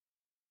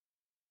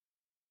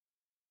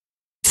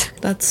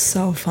That's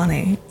so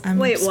funny.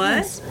 Wait,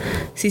 obsessed.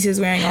 Cece's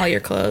wearing all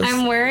your clothes.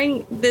 I'm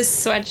wearing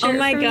this sweatshirt. Oh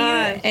my from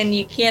God. you, and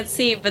you can't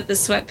see, but the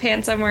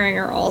sweatpants I'm wearing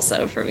are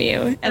also from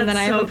you. And That's then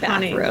I have so a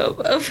funny.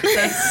 bathrobe.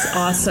 That's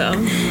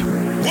awesome.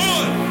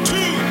 1, 2,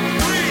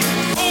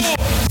 3,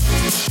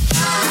 4.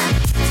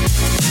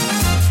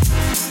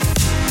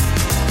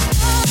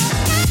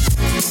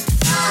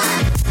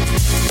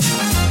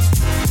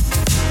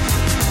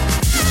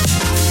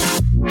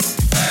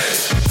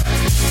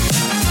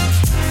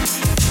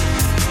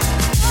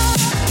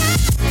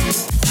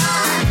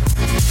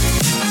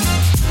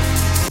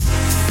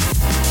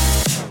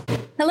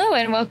 Hello,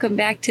 and welcome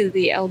back to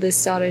the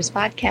Eldest Daughters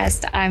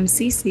podcast. I'm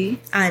Cece.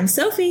 I'm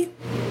Sophie.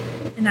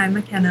 And I'm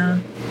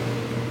McKenna.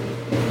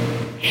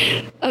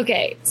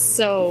 Okay,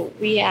 so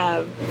we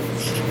have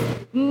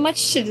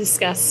much to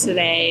discuss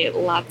today.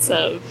 Lots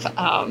of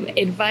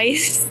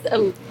advice,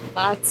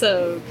 lots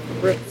of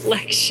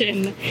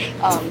reflection,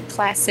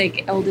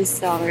 classic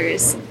Eldest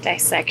Daughters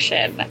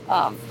dissection.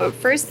 But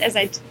first, as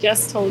I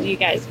just told you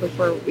guys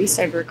before we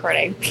started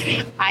recording,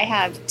 I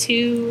have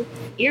two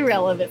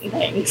irrelevant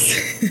things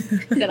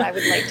that I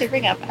would like to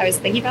bring up. I was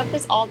thinking about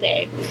this all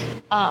day.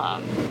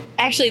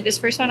 Actually, this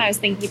first one, I was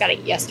thinking about it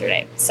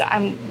yesterday. So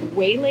I'm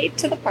way late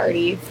to the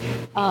party.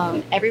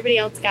 Everybody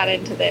else got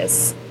into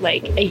this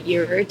like a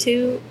year or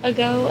two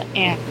ago,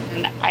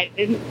 and I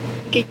didn't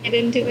get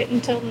into it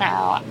until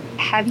now.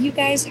 Have you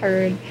guys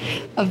heard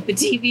of the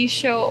TV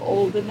show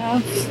Old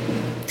Enough?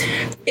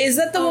 Is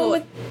that the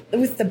one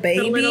with the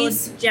babies? The little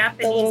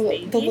Japanese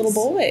babies? The little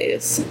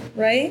boys,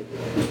 right?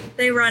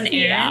 They run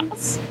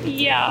errands?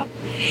 Yeah.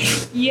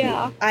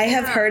 I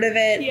have heard of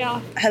it.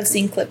 Yeah. Have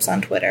seen clips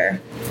on Twitter.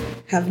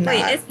 Have not.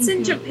 Wait, it's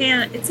in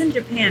Japan. It's in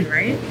Japan,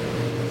 right?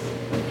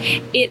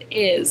 It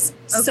is.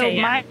 Okay, So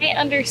yeah.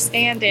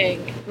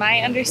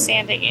 my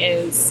understanding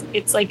is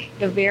it's like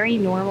a very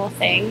normal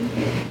thing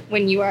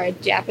when you are a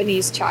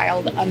Japanese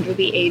child under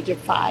the age of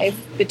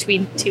 5,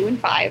 between 2 and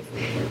 5,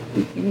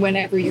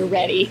 whenever you're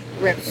ready,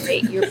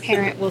 right? Your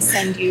parent will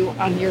send you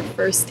on your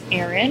first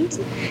errand,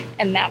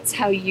 and that's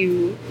how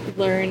you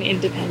learn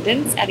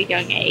independence at a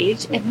young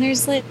age. And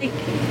there's like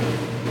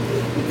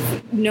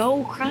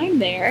no crime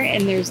there,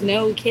 and there's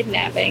no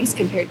kidnappings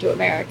compared to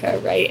America,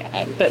 right?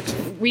 But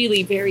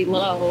really very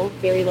low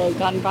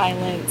gun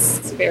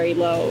violence, very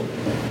low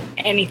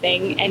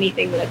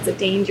anything that's a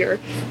danger.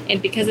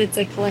 And because it's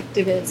a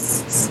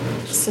collectivist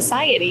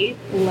society,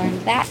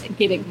 learned that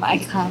getting my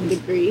comm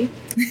degree.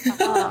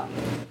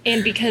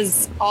 And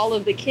because all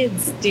of the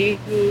kids do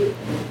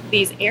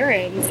these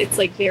errands, it's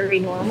like very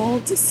normal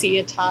to see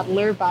a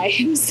toddler by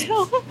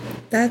himself.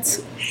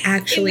 That's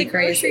actually in the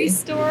crazy. grocery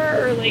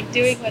store or like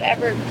doing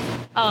whatever.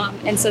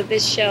 And so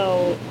this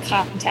show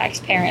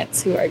contacts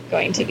parents who are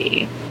going to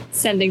be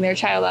sending their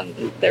child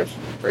on their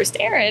first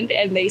errand,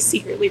 and they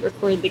secretly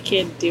record the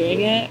kid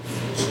doing it.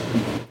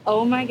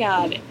 Oh my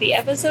God. The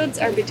episodes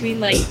are between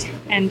like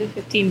 10 to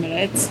 15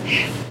 minutes.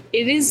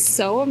 It is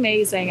so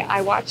amazing.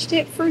 I watched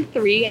it for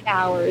 3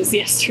 hours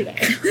yesterday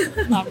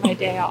on my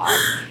day off.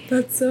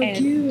 That's so And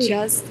cute.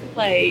 just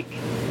like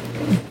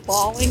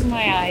bawling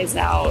my eyes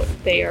out.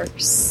 They are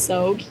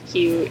so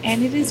cute.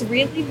 And it is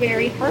really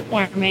very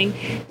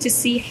heartwarming to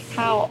see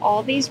how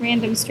all these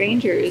random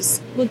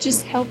strangers will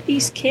just help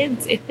these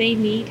kids if they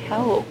need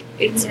help.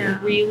 It's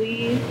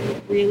really,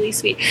 really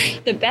sweet.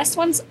 The best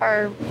ones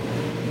are,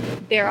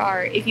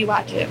 if you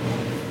watch it,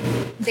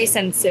 they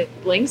send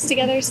siblings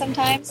together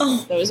sometimes.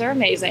 Oh. Those are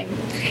amazing.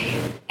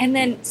 And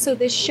then, so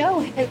this show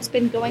has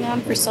been going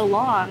on for so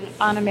long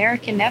on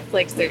American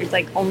Netflix. There's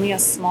like only a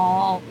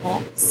small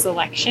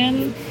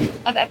selection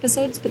of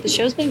episodes, but the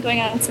show's been going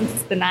on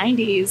since the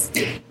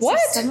 90s. What?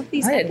 So some of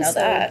these I didn't know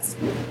that.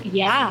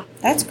 Yeah.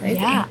 That's crazy.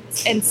 Yeah.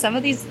 And some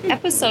of these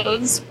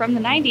episodes from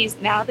the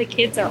 90s, now the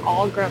kids are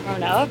all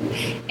grown up.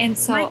 And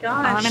so My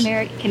gosh. on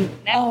American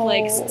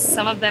Netflix,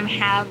 some of them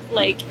have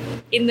like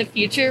in the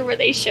future where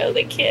they show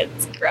the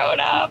kids grown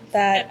up.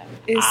 That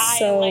is I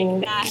so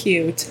like that.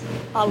 cute.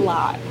 A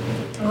lot.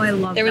 Oh, I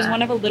love There was that.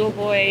 one of a little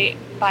boy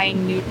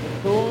buying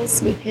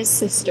noodles with his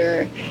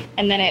sister,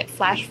 and then it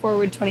flashed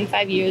forward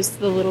 25 years to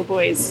the little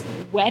boy's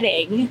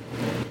wedding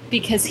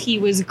because he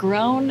was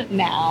grown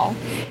now,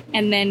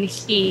 and then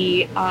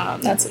he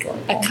That's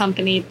adorable.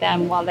 accompanied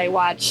them while they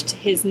watched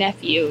his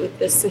nephew,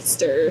 the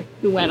sister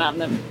who went on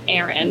the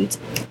errand,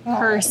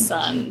 her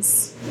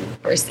son's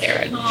first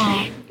errand.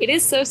 Aw. It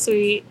is so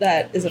sweet.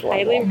 That is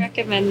adorable. Highly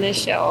recommend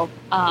this show.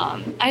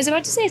 I was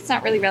about to say it's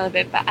not really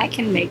relevant, but I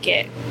can make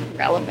it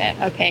relevant.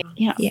 Okay.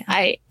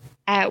 Yeah.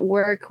 At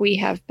work, we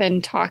have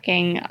been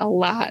talking a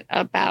lot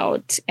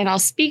about, and I'll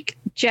speak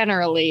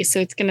generally, so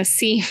it's going to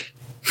seem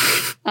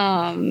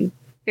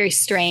very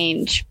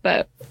strange,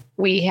 but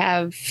we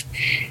have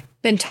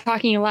been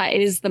talking a lot.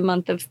 It is the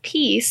month of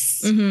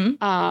peace,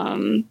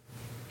 Mm-hmm.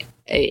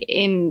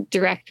 in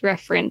direct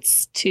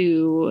reference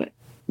to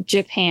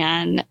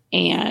Japan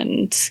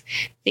and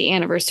the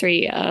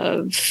anniversary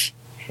of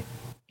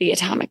the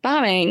atomic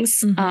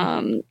bombings.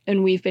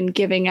 And we've been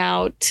giving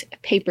out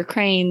paper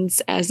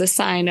cranes as a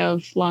sign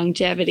of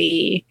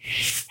longevity,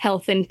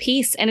 health, and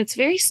peace. And it's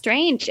very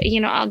strange. You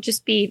know, I'll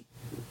just be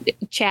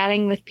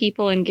chatting with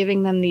people and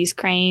giving them these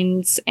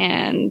cranes,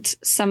 and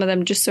some of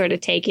them just sort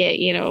of take it,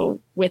 you know,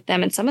 with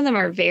them. And some of them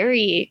are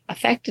very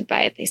affected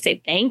by it. They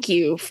say, thank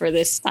you for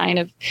this sign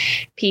of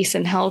peace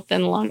and health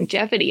and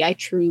longevity. I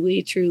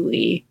truly,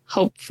 truly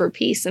hope for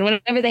peace. And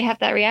whenever they have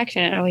that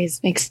reaction, it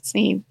always makes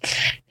me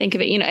think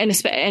of it, you know,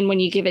 and when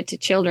you give it to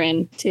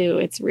children too,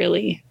 it's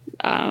really,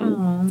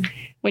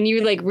 when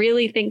you like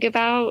really think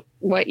about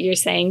what you're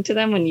saying to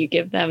them, when you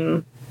give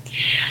them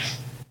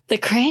the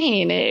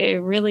crane,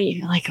 it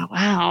really like, oh,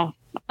 wow.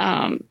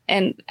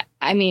 And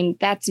I mean,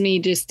 that's me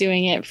just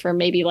doing it for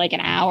maybe like an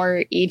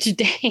hour each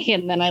day.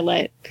 And then I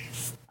let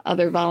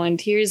other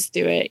volunteers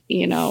do it,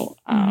 you know,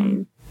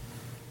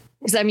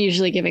 because I'm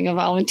usually giving a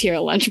volunteer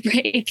a lunch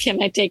break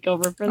and I take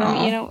over for them.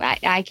 Aww. You know,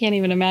 I can't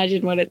even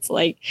imagine what it's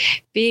like.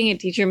 Being a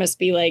teacher must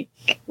be like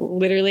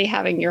literally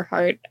having your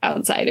heart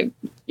outside of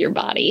your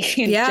body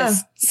and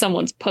just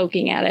someone's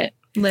poking at it.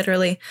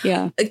 Literally.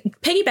 Yeah.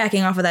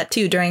 Piggybacking off of that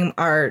too, during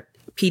our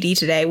PD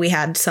today, we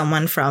had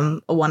someone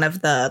from one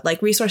of the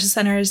like resources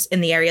centers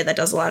in the area that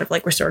does a lot of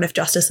like restorative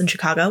justice in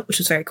Chicago, which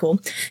was very cool,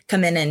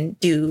 come in and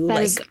do That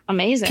like is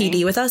amazing.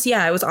 PD with us.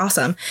 Yeah, it was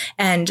awesome.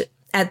 And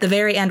at the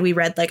very end, we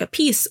read like a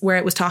piece where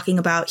it was talking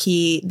about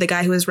the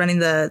guy who was running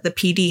the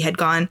PD had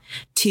gone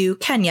to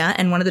Kenya,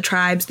 and one of the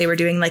tribes, they were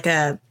doing like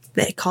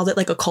they called it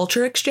like a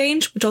culture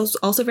exchange, which was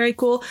also very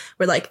cool,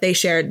 where like they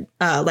shared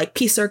like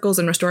peace circles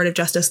and restorative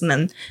justice. And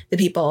then the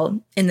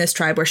people in this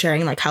tribe were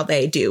sharing like how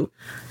they do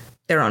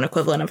their own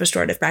equivalent of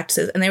restorative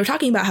practices. And they were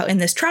talking about how in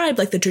this tribe,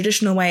 like the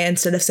traditional way,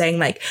 instead of saying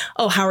like,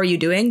 oh, how are you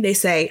doing? They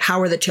say,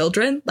 how are the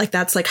children? Like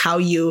that's like how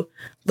you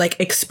like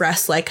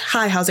express like,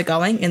 hi, how's it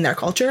going in their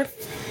culture?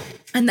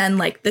 And then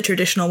like the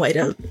traditional way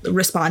to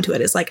respond to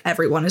it is like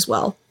everyone is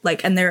well.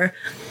 Like, and they're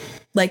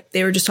like,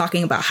 they were just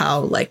talking about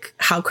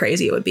how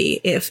crazy it would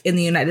be if in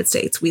the United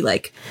States we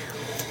like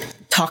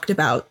talked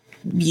about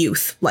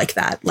youth like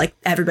that. Like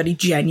everybody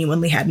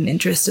genuinely had an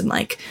interest in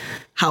like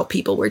how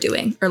people were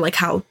doing or like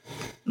how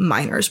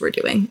minors were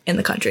doing in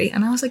the country.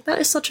 And I was like, that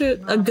is such a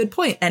good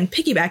point. And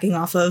piggybacking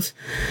off of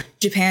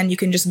Japan, you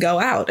can just go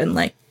out and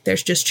like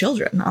there's just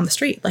children on the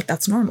street. Like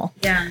that's normal.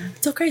 Yeah.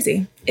 It's so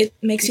crazy. It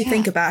makes you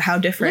think about how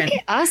different.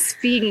 Look at us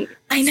being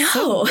I know.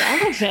 so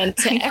relevant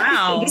to everything.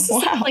 Wow. This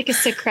is not like a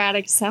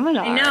Socratic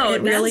seminar. I know.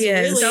 It really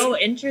is. So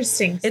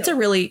interesting. It's a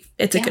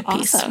good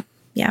piece. Awesome.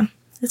 Yeah.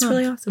 It's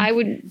really awesome. I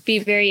would be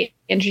very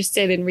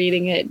interested in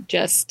reading it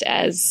just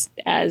as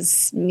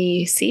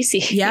me,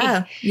 Cece.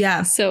 Yeah.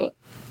 Yeah. So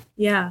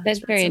yeah, that's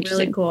very interesting.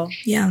 Really cool.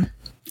 Yeah.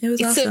 It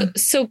was awesome.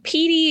 So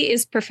PD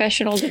is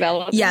professional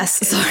development.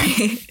 Yes.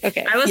 Sorry.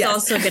 Okay. I was Yes.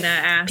 also going to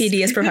ask.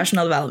 PD is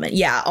professional development.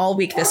 Yeah. All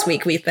week this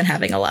week, we've been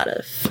having a lot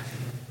of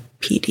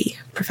PD,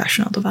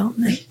 professional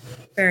development.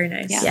 Very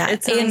nice. Yeah.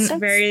 It sounds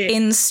very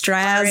in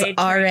Straz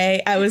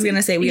RA. I was going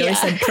to say, we always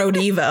said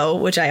Prodivo,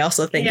 which I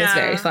also think is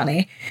very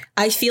funny.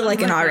 I feel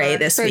like an RA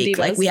this week.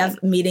 Like we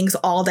have meetings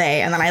all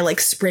day and then I like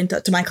sprint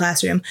up to my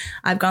classroom.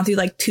 I've gone through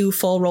like 2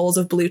 full rolls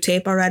of blue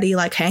tape already,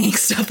 like hanging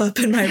stuff up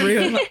in my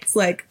room. It's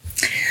like,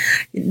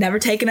 never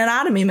taking it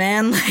out of me,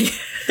 man.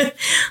 Like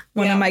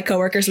one of my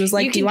coworkers was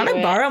like, do you want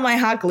to borrow my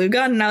hot glue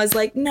gun? And I was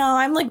like, no,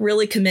 I'm like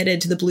really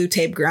committed to the blue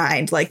tape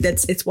grind. Like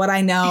it's what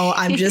I know.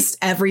 I'm just,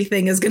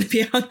 everything is going to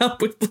be hung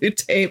up with blue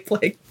tape.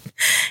 Like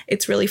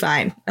it's really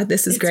fine.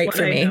 This is great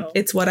for me.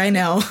 It's what I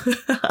know.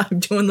 I'm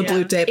doing the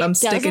blue tape. I'm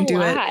sticking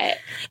to it.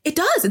 It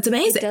does. It's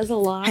amazing. It does a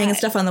lot. Hanging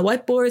stuff on the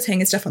whiteboards,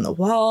 hanging stuff on the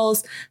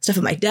walls, stuff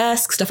on my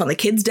desk, stuff on the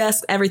kids'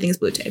 desk. Everything's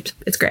blue taped.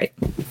 It's great.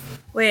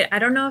 Wait, I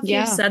don't know if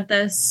you said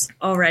this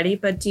already,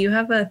 but do you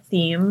have a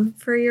theme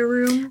for your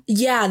room?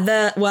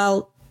 Yeah,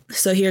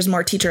 so here's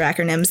more teacher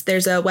acronyms.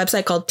 There's a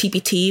website called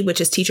TPT, which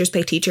is Teachers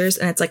Pay Teachers,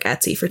 and it's like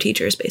Etsy for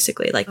teachers,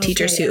 basically. Like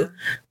teachers who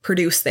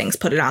produce things,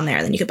 put it on there,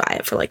 and then you could buy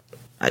it for like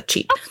a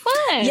cheap.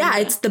 Fun. Yeah,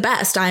 it's the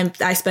best.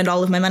 I spend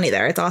all of my money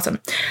there. It's awesome.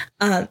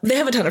 They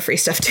have a ton of free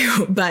stuff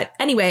too. But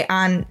anyway,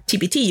 on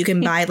TPT, you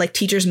can buy like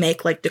teachers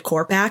make like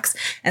decor packs.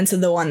 And so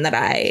the one that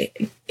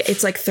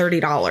it's like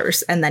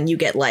 $30. And then you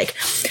get like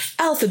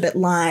alphabet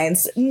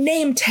lines,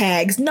 name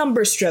tags,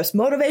 number strips,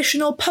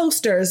 motivational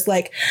posters,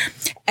 like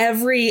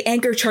every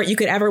anchor chart you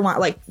could ever want.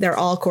 Like they're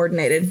all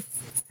coordinated.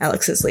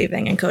 Alex is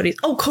leaving and Cody's.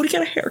 Oh, Cody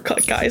got a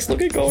haircut, guys.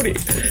 Look at Cody.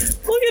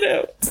 Look at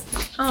him.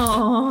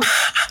 Oh,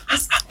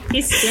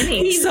 he's skinny.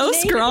 He's so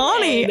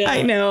scrawny.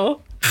 I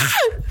know.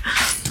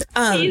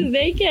 He's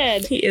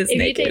naked. He is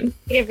naked.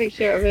 If you take a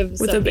picture of him,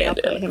 With Sophie, a I'll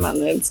bandit. put him on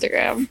the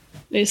Instagram.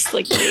 Just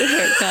like new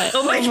haircut.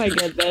 Oh my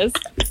goodness.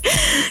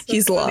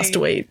 He's lost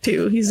weight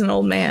too. He's an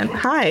old man.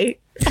 Hi.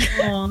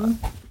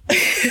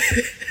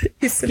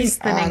 He's sitting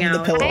on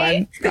the pillow.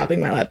 I'm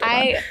dropping my laptop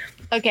on.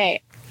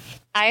 Okay.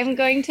 I'm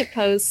going to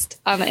post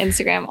on the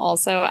Instagram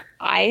also.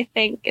 I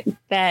think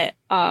that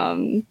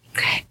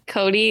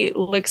Cody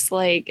looks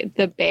like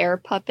the bear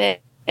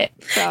puppet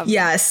from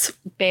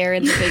Bear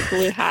in the Big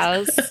Blue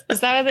House.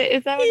 Is that what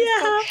it's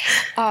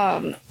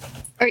called?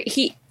 Or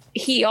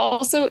he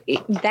also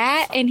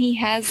that, and he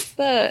has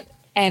the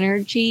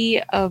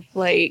energy of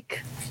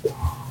like,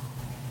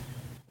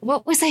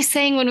 what was I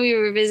saying when we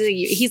were visiting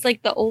you? He's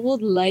like the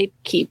old light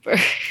keeper.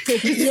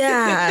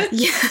 Yeah.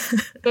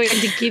 Going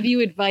to give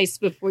you advice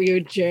before your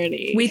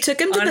journey. We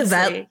took him to the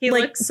vet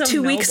like so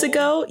 2 weeks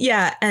ago.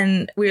 Yeah.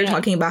 And we were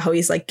talking about how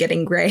he's like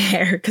getting gray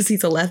hair because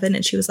he's 11.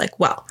 And she was like,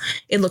 well,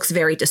 it looks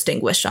very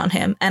distinguished on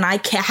him. And I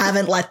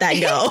haven't let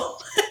that go.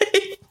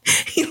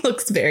 He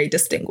looks very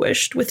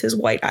distinguished with his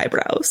white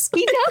eyebrows.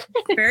 He does.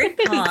 Very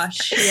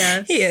posh.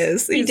 Yes. He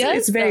is. He does.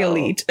 It's very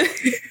elite.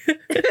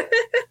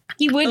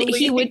 He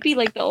would be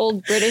like the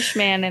old British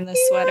man in the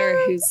sweater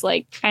who's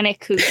like kind of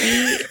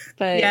kooky,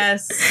 but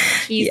yes,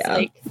 he's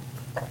like,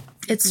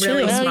 it's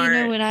really true. smart. Well,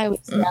 you know, when I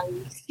was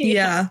young.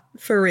 Yeah,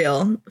 for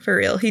real.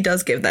 He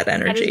does give that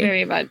energy.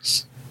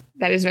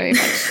 That is very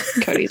much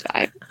Cody's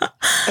vibe.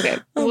 Okay,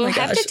 we'll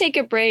have to take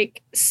a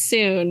break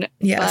soon.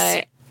 Yes.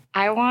 But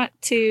I want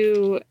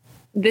to.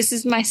 This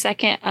is my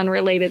second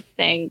unrelated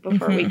thing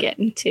before we get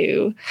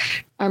into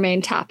our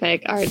main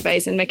topic, our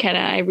advice. And McKenna,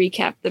 I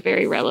recapped the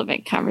very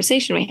relevant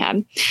conversation we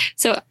had.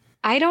 So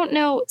I don't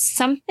know,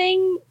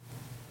 something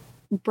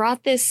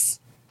brought this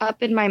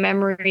up in my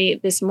memory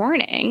this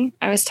morning.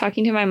 I was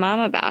talking to my mom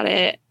about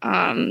it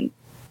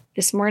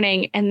this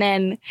morning. And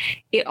then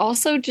it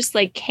also just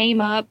like came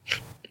up.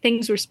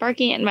 Things were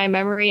sparking it in my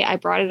memory. I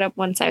brought it up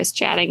once I was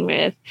chatting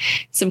with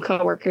some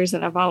coworkers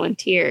and a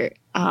volunteer.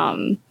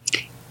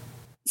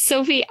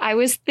 Sophie, I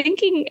was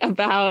thinking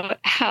about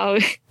how,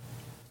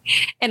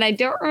 and I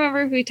don't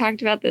remember if we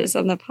talked about this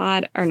on the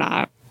pod or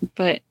not,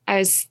 but I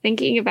was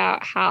thinking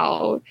about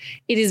how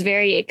it is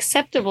very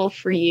acceptable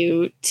for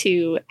you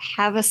to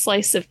have a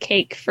slice of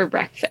cake for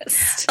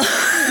breakfast.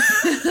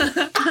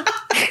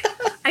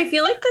 I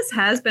feel like this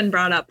has been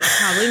brought up, but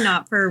probably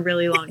not for a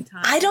really long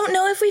time. I don't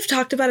know if we've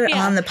talked about it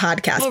on the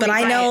podcast, but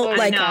I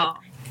know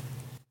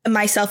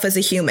myself as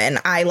a human,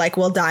 I like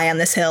will die on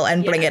this hill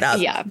and bring it up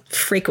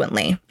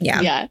frequently.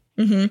 Yeah.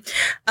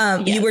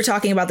 Mm-hmm. You were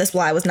talking about this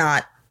while I was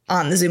not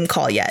on the Zoom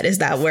call yet. Is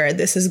that where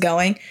this is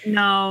going?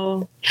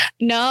 No.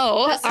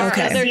 Our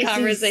other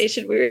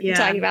conversation we were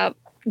talking about.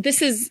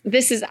 This is.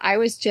 I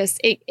was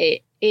just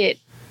it.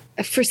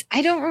 First,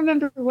 I don't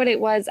remember what it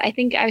was. I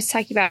think I was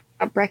talking about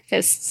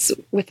breakfasts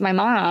with my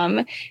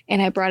mom,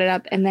 and I brought it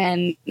up, and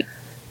then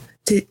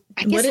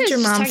what did your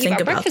mom think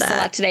about that? A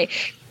lot today.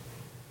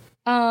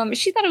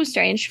 She thought it was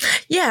strange.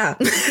 Yeah.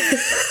 Well,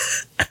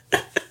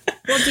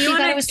 do you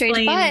want to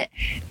explain? But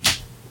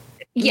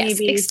yes,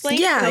 explain.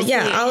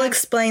 Yeah. I'll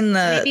explain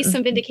maybe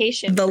some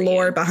vindication, the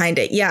lore behind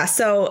it. Yeah.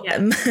 So,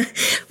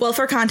 well,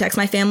 for context,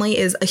 my family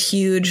is a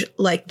huge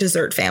like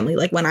dessert family.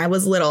 Like when I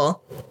was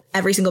little,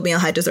 every single meal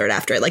had dessert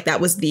after it. Like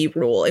that was the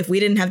rule. If we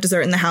didn't have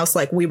dessert in the house,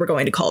 like we were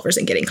going to Culver's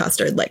and getting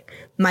custard. Like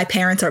my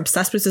parents are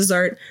obsessed with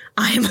dessert.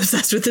 I am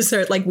obsessed with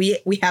dessert. Like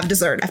we have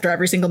dessert after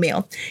every single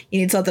meal.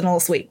 You need something a little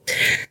sweet.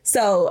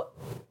 So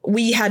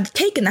we had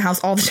cake in the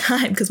house all the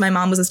time because my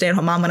mom was a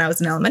stay-at-home mom when I was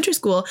in elementary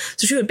school.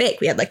 So she would bake.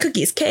 We had like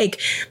cookies,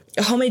 cake,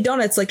 homemade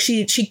donuts. Like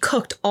she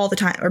cooked all the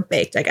time, or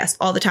baked, I guess,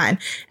 all the time.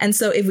 And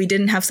so if we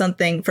didn't have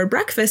something for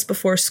breakfast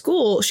before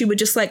school, she would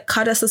just like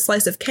cut us a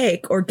slice of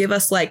cake or give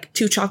us like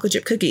 2 chocolate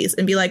chip cookies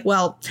and be like,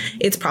 well,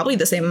 it's probably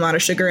the same amount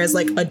of sugar as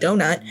like a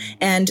donut.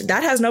 And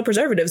that has no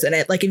preservatives in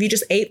it. Like if you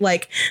just ate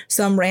like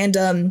some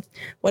random,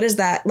 what is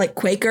that? Like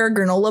Quaker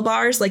granola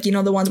bars, like, you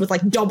know, the ones with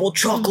like double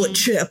chocolate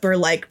chip or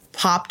like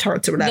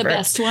Pop-Tarts or whatever. The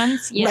best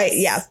ones. Yes. Right,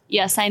 yeah.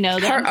 Yes, I know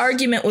them. Her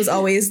argument was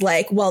always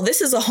like, well,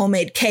 this is a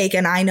homemade cake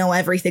and I know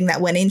everything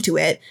that went into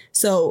it.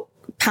 So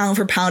pound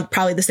for pound,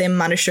 probably the same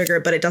amount of sugar,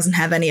 but it doesn't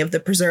have any of the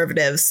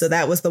preservatives. So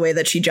that was the way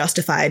that she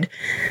justified,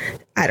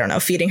 I don't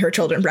know, feeding her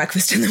children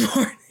breakfast in the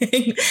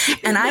morning.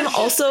 And I'm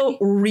also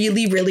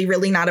really, really,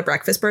 really not a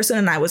breakfast person.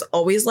 And I was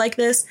always like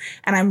this.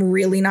 And I'm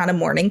really not a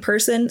morning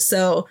person.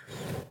 So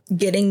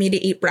getting me to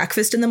eat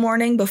breakfast in the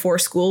morning before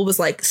school was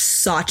like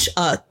such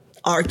a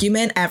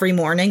argument every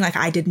morning. Like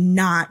I did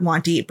not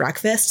want to eat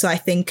breakfast. So I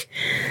think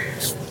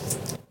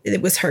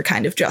it was her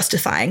kind of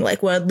justifying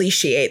like, well, at least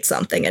she ate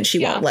something and she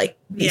won't like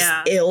be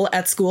ill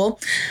at school.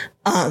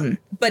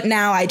 But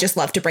now I just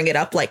love to bring it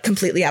up like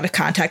completely out of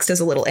context as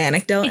a little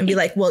anecdote and be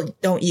like, well,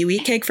 don't you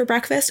eat cake for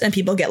breakfast? And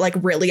people get like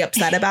really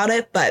upset about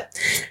it. But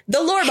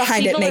the lore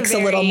behind it makes a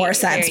little more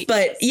sense.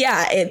 But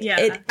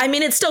I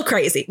mean, it's still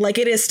crazy. Like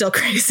it is still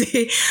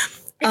crazy.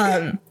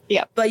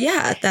 But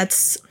yeah,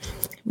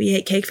 we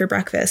ate cake for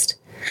breakfast.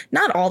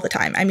 Not all the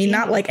time. I mean,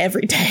 not like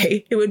every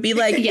day. It would be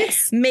like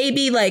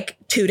maybe like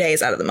 2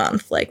 days out of the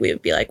month. Like we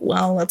would be like,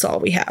 well, that's all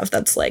we have.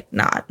 That's like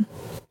not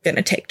going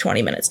to take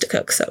 20 minutes to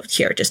cook. So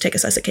here, just take a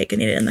slice of cake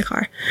and eat it in the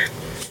car.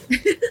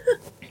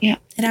 Yeah.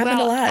 It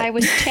happened a lot. I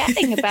was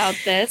chatting about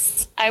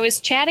this.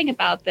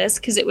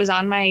 Because it was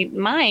on my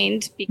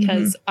mind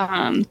because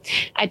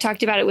I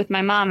talked about it with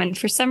my mom. And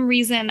for some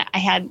reason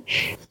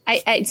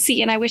I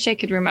see, and I wish I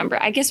could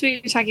remember. I guess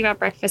we were talking about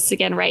breakfast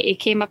again, right? It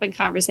came up in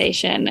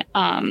conversation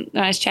when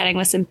I was chatting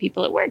with some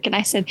people at work. And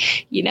I said,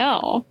 you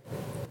know,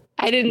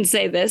 I didn't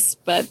say this,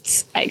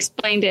 but I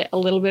explained it a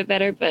little bit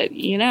better. But,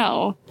 you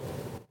know,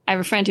 I have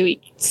a friend who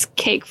eats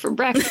cake for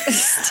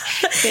breakfast.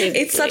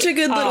 It's such a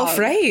good little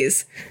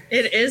phrase.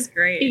 It is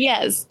great.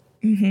 Yes.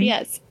 Mm-hmm.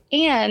 Yes.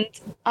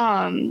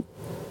 And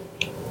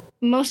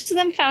most of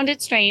them found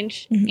it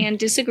strange and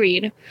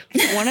disagreed.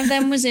 One of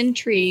them was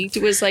intrigued,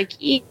 was like,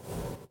 you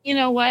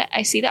know what?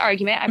 I see the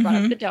argument. I brought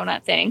up the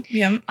donut thing.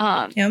 Yep.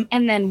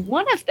 And then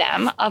one of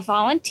them, a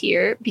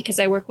volunteer, because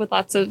I work with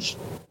lots of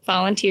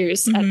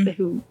volunteers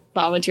who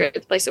volunteer at the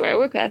place where I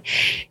work with,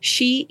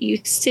 she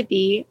used to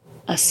be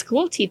a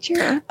school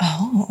teacher.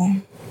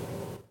 Oh.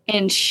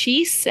 And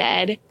she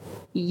said,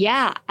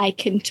 yeah, I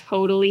can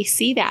totally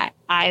see that.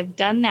 I've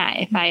done that.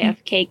 If I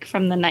have cake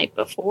from the night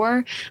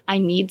before, I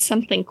need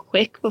something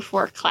quick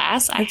before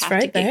class. I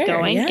have to get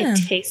going. Yeah.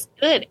 It tastes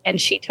good. And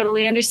she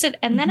totally understood.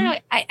 And then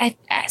I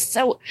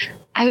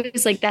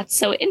was like, that's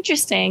so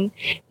interesting,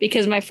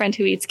 because my friend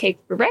who eats cake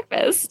for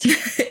breakfast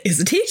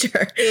is a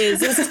teacher.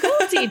 Is a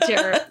school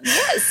teacher.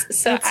 Yes.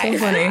 So, that's so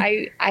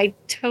funny.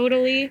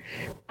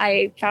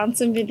 I found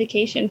some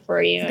vindication for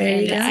you.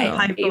 There you go.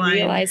 I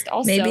realized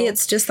also, maybe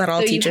it's just that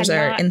all teachers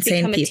are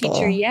insane people. A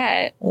teacher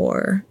yet.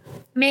 Or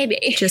maybe.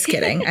 Just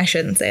kidding. I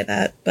shouldn't say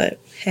that, but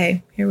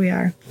hey, here we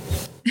are.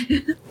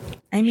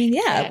 I mean,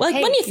 yeah. Like,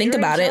 when you think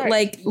about it,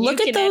 like,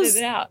 look at those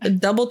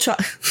double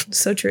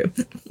so true.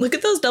 Look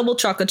at those double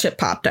chocolate chip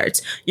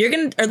Pop-Tarts.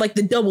 Or like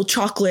the double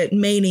chocolate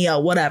mania,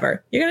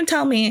 whatever. You're going to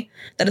tell me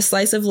that a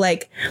slice of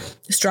like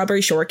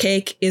strawberry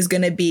shortcake is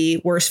going to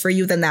be worse for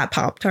you than that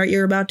Pop-Tart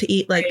you're about to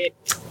eat? Like,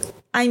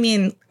 I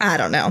mean, I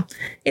don't know.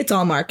 It's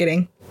all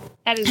marketing.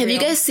 Have you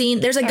guys seen,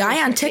 there's a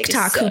guy on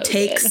TikTok who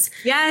takes,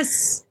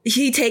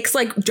 he takes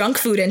like junk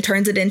food and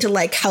turns it into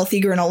like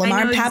healthy granola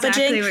bar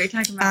packaging. Exactly what you're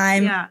talking about.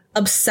 I'm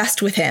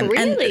obsessed with him.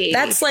 Really? And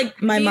that's like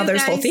my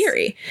mother's whole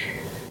theory.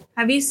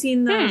 Have you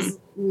seen those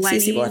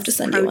Lenny's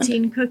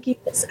protein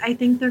cookies? I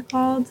think they're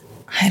called.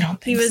 I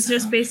don't think He was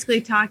just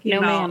basically talking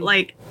about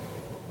like,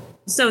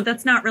 so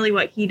that's not really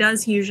what he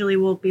does. He usually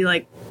will be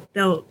like,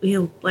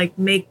 he'll like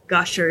make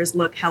Gushers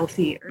look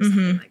healthy or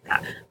something like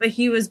that. But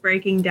he was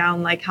breaking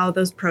down like how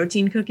those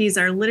protein cookies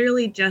are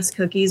literally just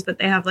cookies, but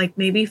they have like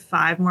maybe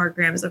 5 more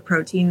grams of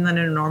protein than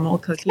a normal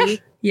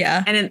cookie.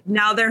 Yeah. And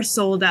now they're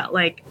sold at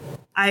like,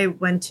 I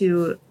went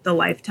to the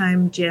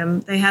Lifetime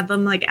gym. They had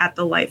them like at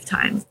the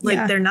Lifetime.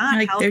 Like they're not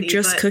like, healthy. They're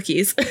just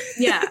cookies.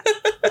 Yeah.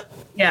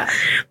 Yeah.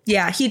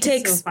 Yeah. He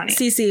takes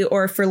Cece,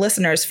 or for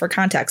listeners, for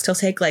context, he'll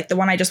take like the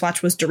one I just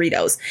watched was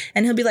Doritos.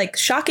 And he'll be like,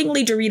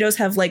 shockingly, Doritos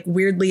have like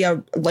weirdly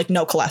like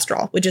no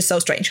cholesterol, which is so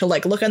strange. He'll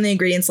like look on the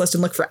ingredients list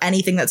and look for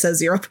anything that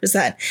says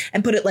 0%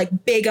 and put it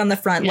like big on the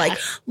front, like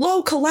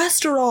low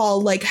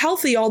cholesterol, like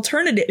healthy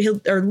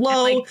alternative, or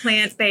low and, like,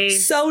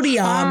 plant-based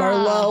sodium or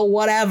low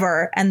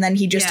whatever. And then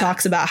he just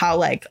talks about how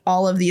like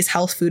all of these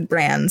health food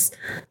brands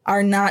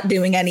are not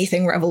doing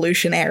anything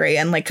revolutionary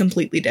and like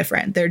completely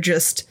different. They're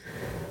just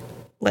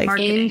like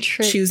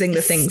choosing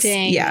the things.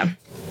 Yeah.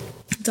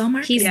 It's all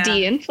marketing. He's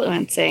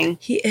de-influencing.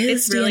 He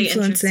is really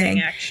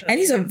de-influencing. actually. And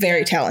he's a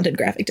very talented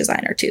graphic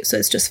designer too. So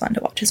it's just fun to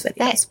watch his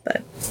videos.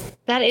 But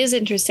that is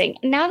interesting.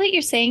 Now that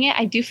you're saying it,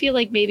 I do feel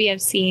like maybe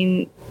I've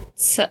seen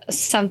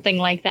something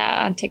like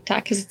that on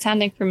TikTok, because it's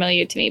sounding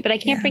familiar to me, but I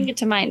can't bring it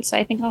to mind. So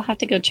I think I'll have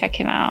to go check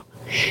him out.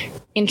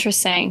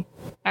 Interesting.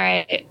 All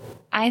right.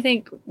 I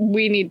think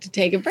we need to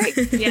take a break.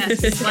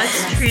 Yes.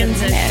 Let's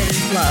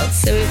transition. Love.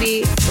 So we'll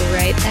be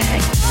right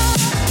back.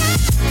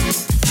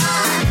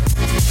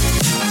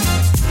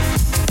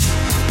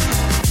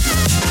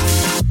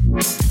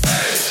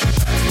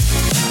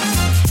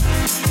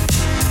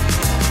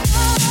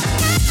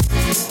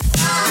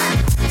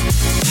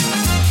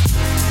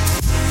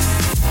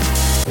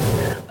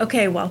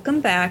 Okay,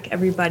 welcome back,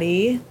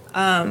 everybody.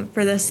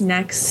 For this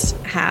next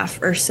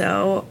half or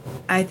so,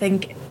 I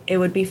think it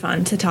would be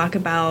fun to talk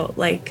about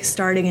like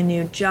starting a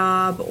new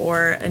job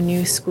or a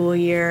new school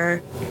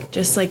year,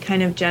 just like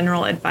kind of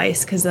general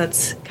advice, because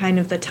that's kind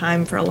of the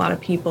time for a lot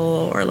of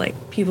people, or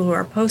like people who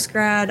are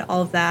post-grad,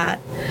 all of that.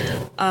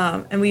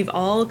 And we've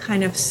all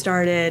kind of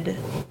started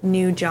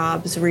new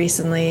jobs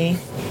recently,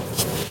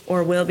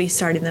 or will be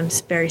starting them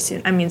very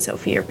soon. I mean,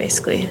 Sophie,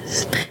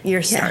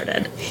 you're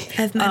started.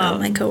 I've met all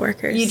my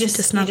coworkers. You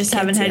just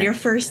haven't had your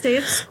first day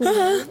of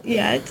school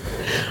yet.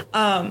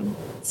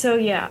 So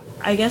yeah,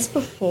 I guess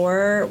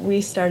before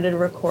we started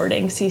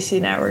recording, Cece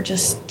and I were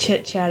just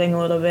chit-chatting a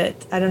little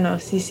bit. I don't know,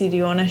 Cece, do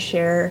you want to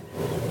share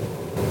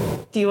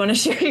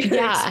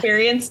your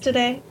experience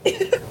today?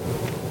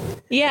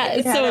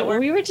 Yeah, so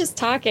we were just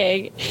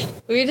talking,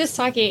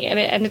 and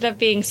it ended up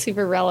being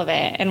super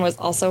relevant and was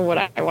also what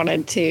I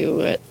wanted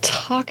to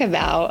talk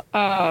about.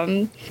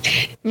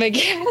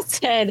 McKenna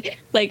said,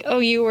 like, oh,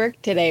 you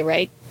work today,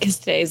 right? Because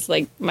today's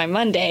like my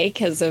Monday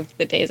because of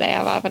the days I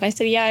have off. And I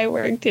said, yeah, I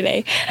work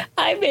today.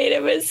 I made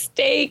a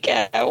mistake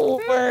at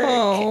work.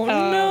 Oh,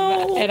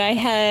 no. And I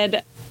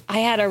had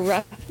a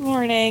rough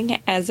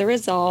morning as a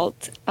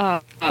result.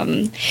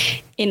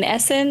 In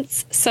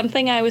essence,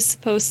 something I was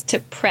supposed to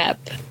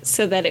prep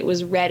so that it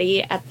was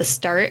ready at the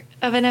start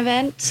of an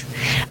event.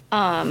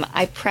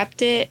 I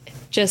prepped it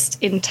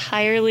just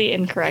entirely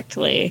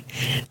incorrectly.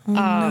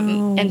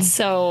 No. And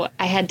so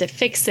I had to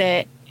fix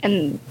it.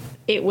 And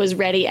it was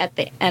ready at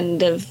the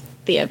end of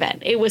the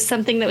event. It was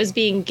something that was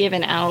being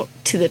given out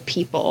to the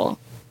people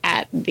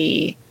at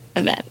the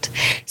event.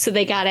 So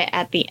they got it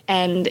at the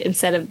end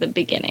instead of the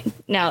beginning.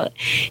 Now,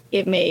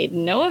 it made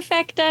no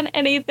effect on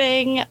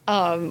anything,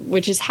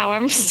 which is how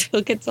I'm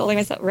still consoling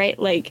myself, right?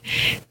 Like,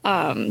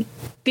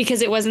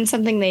 because it wasn't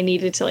something they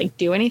needed to like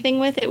do anything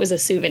with. It was a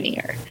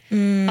souvenir.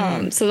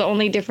 So the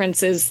only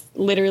difference is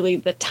literally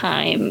the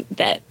time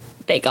that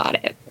they got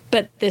it.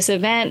 But this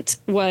event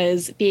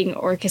was being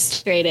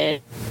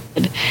orchestrated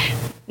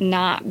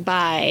not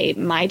by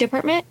my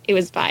department. It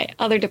was by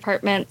other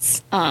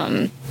departments.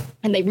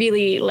 And they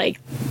really, like,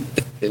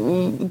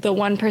 the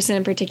one person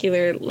in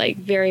particular, like,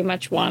 very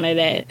much wanted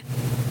it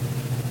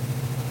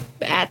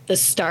at the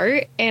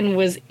start and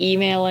was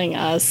emailing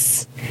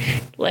us,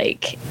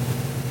 like,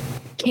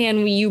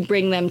 can you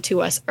bring them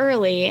to us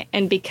early?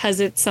 And because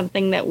it's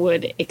something that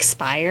would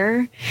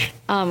expire,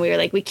 we were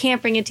like, we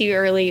can't bring it to you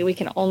early. We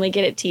can only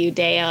get it to you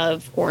day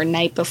of or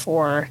night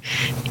before.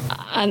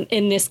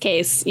 In this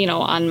case, you know,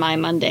 on my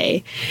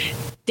Monday,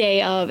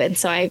 day of. And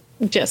so I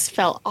just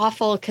felt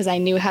awful because I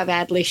knew how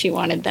badly she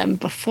wanted them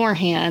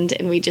beforehand,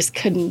 and we just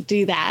couldn't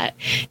do that.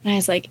 And I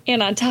was like,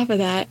 and on top of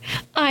that,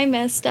 I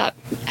messed up.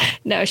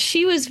 No,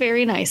 she was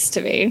very nice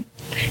to me.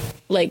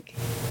 Like,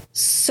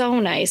 so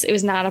nice. It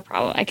was not a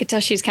problem. I could tell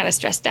she's kind of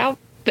stressed out,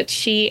 but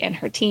she and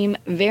her team,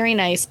 very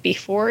nice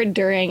before,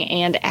 during,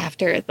 and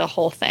after the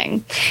whole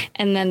thing.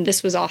 And then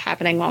this was all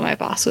happening while my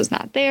boss was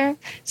not there.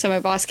 So my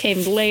boss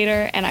came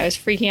later and I was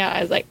freaking out.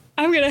 I was like,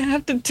 I'm going to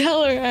have to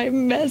tell her I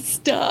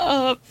messed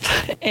up.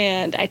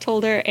 And I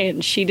told her,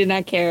 and she did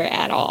not care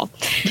at all.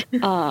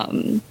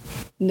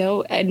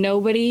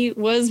 Nobody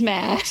was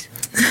mad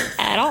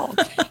at all.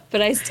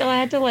 But I still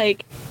had to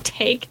like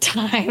take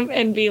time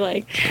and be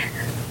like,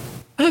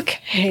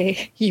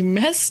 okay, you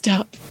messed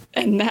up,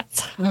 and that's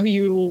how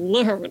you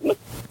learn.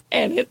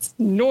 And it's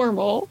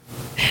normal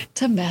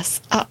to mess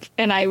up.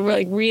 And I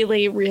like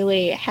really,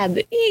 really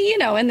had, you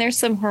know, and there's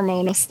some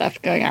hormonal stuff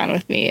going on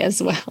with me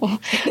as well.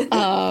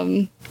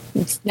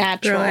 It's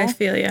natural. Girl, I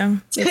feel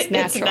you. It's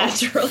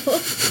natural.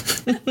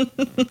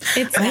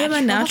 I am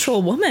a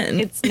natural woman.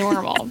 It's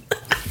normal.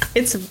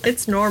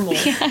 It's normal.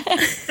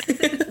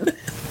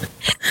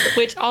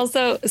 Which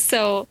also,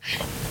 so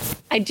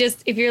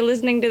if you're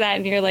listening to that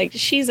and you're like,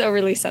 she's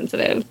overly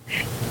sensitive,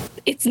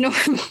 it's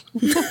normal.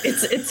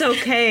 It's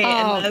okay,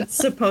 and that's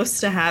supposed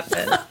to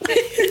happen.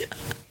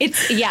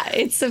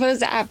 It's supposed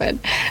to happen.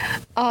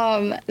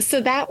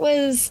 So that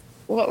was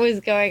what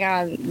was going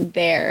on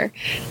there.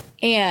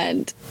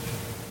 And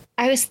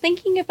I was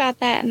thinking about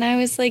that, and I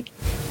was like,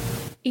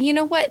 you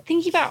know what?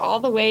 Thinking about all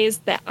the ways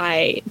that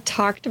I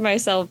talked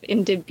myself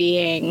into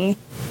being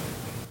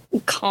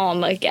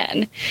calm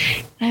again.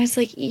 And I was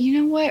like, you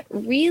know what?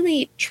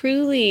 Really,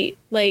 truly,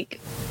 like,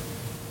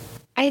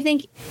 I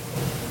think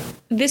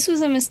this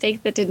was a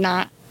mistake that did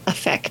not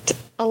affect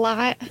a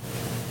lot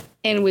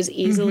and was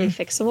easily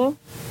fixable.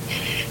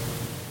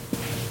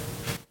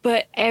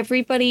 But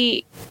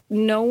everybody,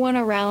 no one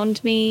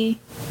around me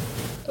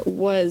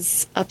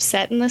was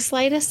upset in the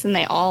slightest, and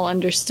they all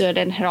understood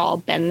and had all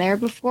been there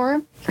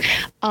before.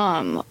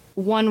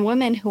 One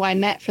woman who I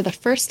met for the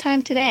first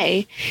time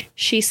today,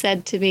 she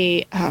said to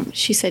me,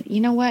 she said,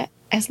 you know what?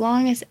 As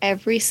long as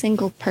every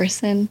single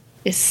person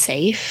is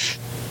safe,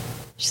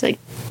 she's like,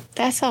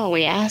 that's all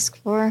we ask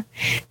for.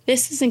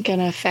 This isn't going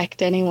to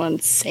affect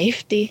anyone's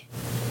safety.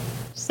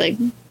 She's like,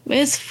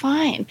 it's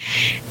fine.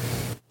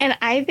 And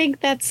I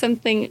think that's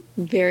something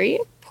very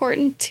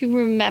important to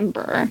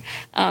remember,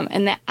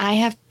 and that I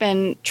have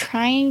been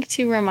trying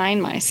to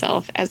remind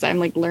myself as I'm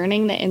like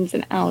learning the ins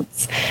and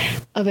outs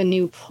of a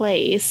new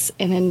place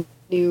and a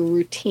new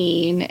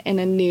routine and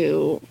a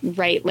new,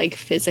 right, like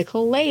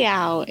physical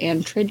layout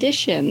and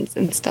traditions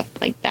and stuff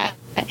like that,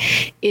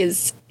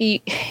 is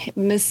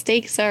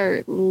mistakes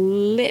are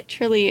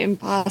literally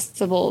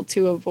impossible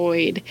to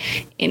avoid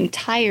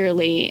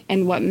entirely.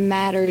 And what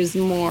matters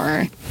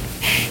more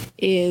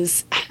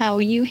is how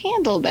you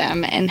handle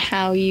them and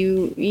how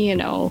you,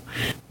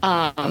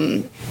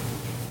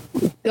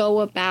 go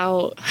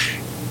about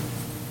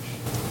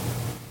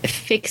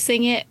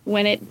fixing it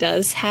when it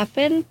does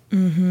happen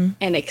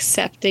and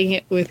accepting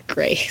it with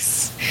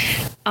grace.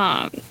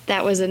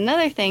 That was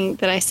another thing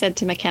that I said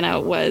to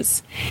McKenna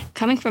was,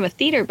 coming from a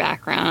theater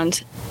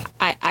background,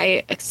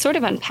 I sort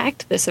of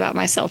unpacked this about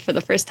myself for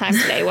the first time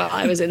today while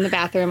I was in the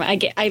bathroom.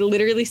 I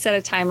literally set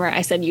a timer.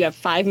 I said, you have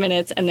 5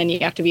 minutes and then you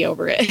have to be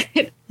over it.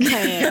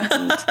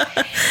 And it's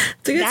a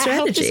good that strategy.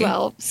 helped as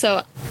well.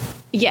 So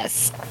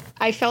yes,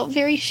 I felt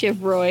very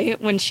Shiv Roy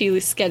when she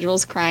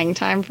schedules crying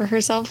time for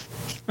herself.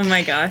 Oh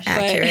my gosh.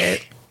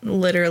 Accurate.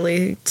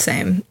 Literally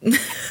same.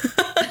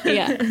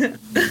 Yeah.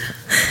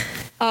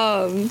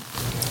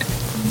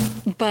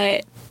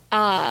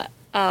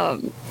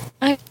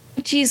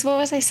 Geez, what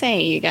was I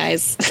saying, you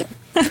guys?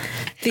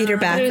 Theater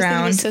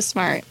background. So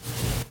smart.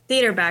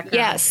 Theater background.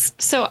 Yes.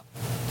 So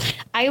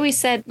I always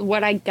said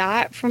what I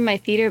got from my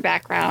theater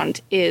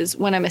background is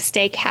when a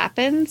mistake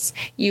happens,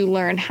 you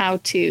learn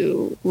how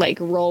to like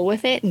roll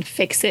with it and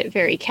fix it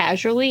very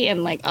casually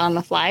and like on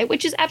the fly,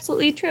 which is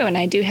absolutely true. And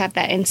I do have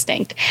that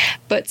instinct.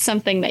 But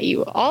something that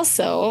you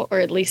also, or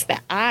at least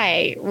that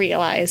I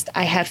realized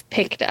I have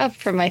picked up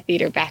from my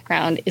theater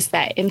background is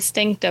that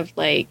instinct of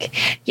like,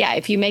 yeah,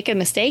 if you make a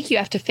mistake, you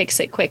have to fix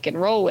it quick and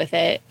roll with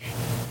it.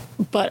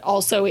 But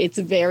also it's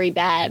very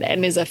bad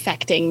and is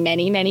affecting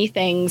many, many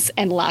things.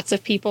 And lots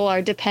of people are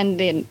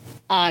dependent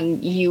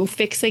on you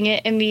fixing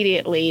it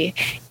immediately.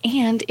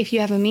 And if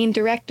you have a mean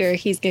director,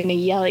 he's going to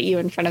yell at you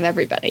in front of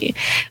everybody.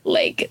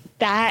 Like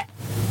that,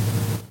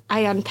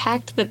 I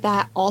unpacked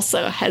that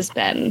also has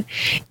been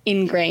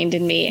ingrained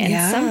in me.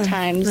 And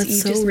sometimes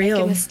you just make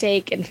a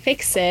mistake and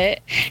fix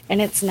it.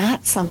 And it's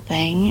not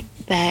something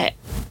that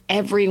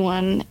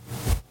everyone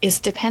is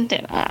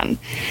dependent on.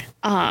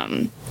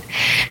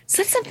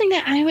 So that's something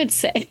that I would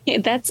say.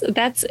 That's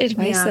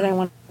advice that I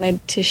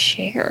wanted to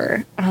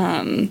share.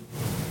 And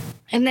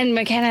then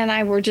McKenna and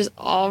I were just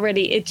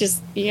already, it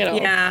just,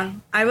 Yeah,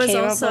 I was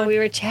also, while we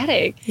were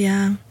chatting.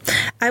 Yeah.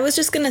 I was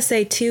just going to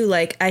say too,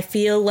 like, I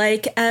feel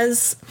like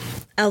as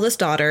eldest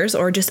daughters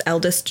or just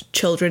eldest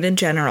children in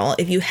general,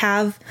 if you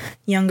have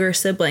younger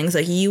siblings,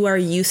 like you are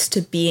used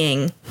to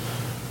being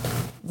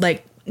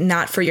like,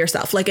 not for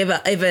yourself. Like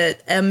if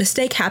a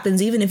mistake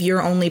happens, even if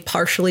you're only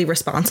partially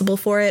responsible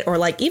for it, or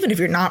like even if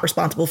you're not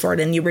responsible for it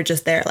and you were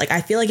just there, like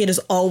I feel like it is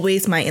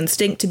always my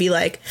instinct to be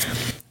like,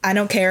 I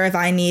don't care if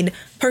I need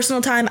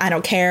personal time. I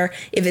don't care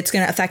if it's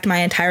going to affect my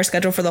entire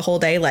schedule for the whole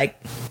day. Like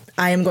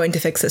I am going to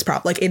fix this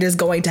problem. Like it is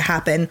going to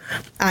happen.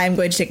 I am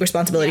going to take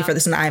responsibility for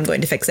this and I am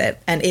going to fix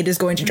it. And it is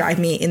going to drive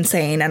me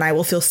insane. And I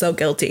will feel so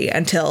guilty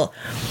until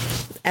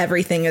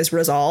everything is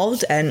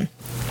resolved. And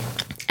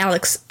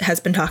Alex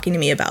has been talking to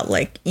me about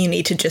like, you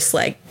need to just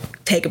like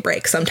take a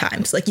break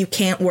sometimes. Like you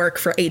can't work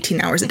for 18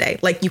 hours a day.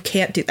 Like you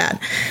can't do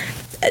that.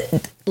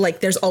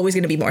 Like there's always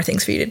going to be more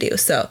things for you to do.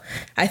 So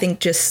I think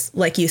just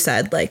like you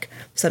said, like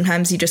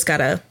sometimes you just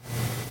gotta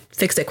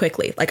fix it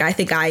quickly. Like I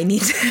think I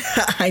need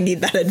I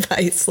need that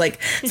advice. Like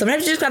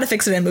sometimes you just gotta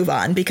fix it and move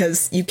on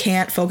because you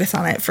can't focus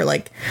on it for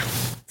like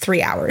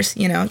 3 hours.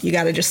 You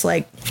gotta just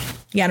like,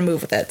 you gotta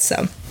move with it.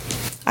 So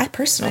I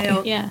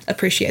personally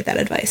appreciate that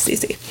advice,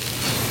 Cece.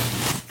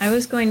 I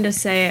was going to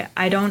say,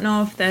 I don't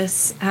know if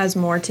this has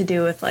more to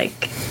do with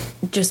like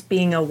just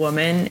being a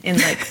woman in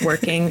like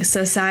working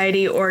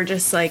society or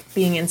just like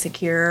being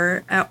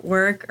insecure at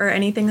work or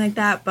anything like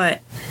that,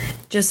 but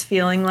just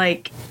feeling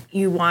like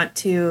you want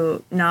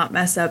to not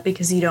mess up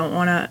because you don't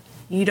want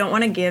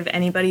to give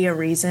anybody a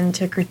reason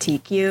to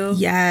critique you.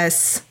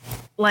 Yes.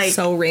 Like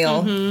so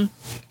real. Mm-hmm.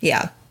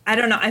 Yeah. I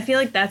don't know. I feel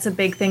like that's a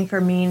big thing for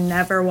me,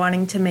 never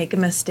wanting to make a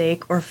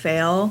mistake or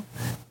fail,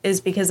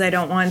 is because I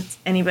don't want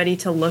anybody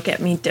to look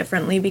at me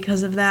differently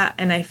because of that.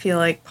 And I feel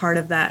like part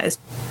of that is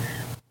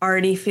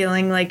already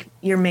feeling like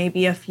you're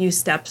maybe a few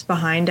steps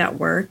behind at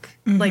work.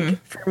 Mm-hmm.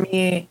 Like for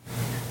me,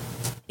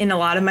 in a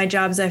lot of my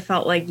jobs, I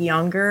felt like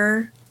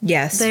younger.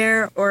 Yes.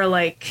 There or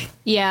like.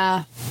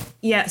 Yeah.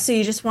 Yeah. So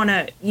you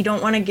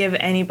don't want to give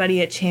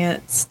anybody a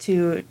chance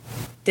to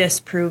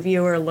disprove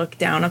you or look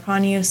down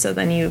upon you. So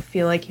then you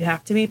feel like you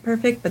have to be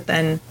perfect. But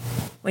then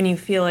when you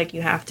feel like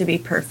you have to be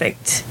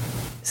perfect,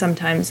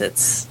 sometimes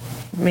it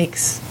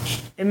makes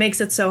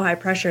it so high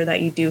pressure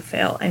that you do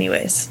fail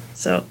anyways.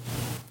 So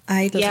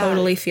I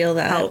totally feel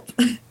that. Help.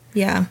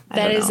 Yeah.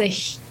 That is a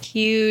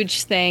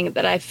huge thing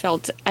that I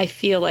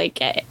feel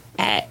like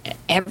at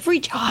every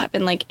job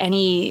and like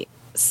any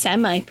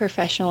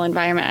semi-professional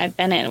environment I've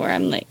been in where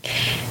I'm like,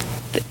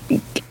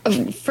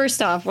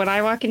 first off, when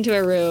I walk into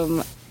a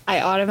room, I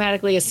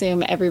automatically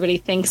assume everybody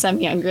thinks I'm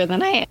younger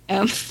than I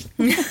am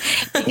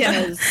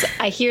because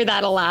I hear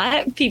that a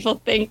lot. People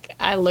think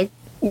I look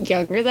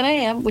younger than I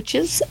am, which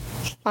is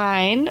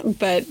fine,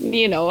 but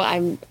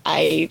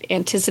I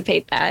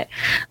anticipate that.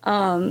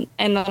 And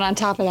then on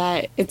top of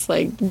that, it's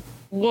like,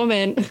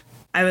 woman.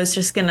 I was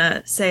just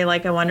gonna say,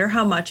 like, I wonder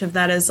how much of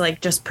that is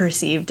like just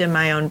perceived in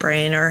my own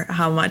brain or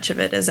how much of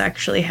it is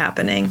actually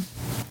happening.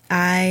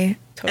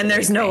 And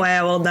there's no way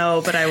I will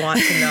know, but I want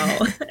to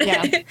know.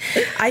 Yeah.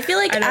 I feel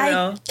like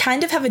I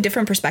kind of have a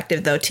different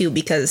perspective, though, too,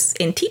 because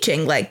in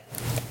teaching, like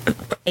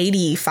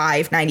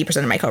 85-90%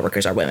 of my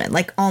coworkers are women.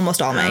 Like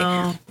almost all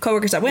my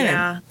coworkers are women.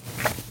 Yeah.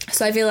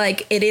 So I feel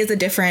like it is a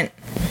different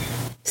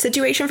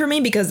situation for me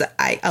because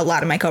a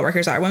lot of my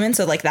coworkers are women.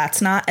 So like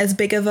that's not as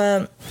big of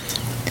a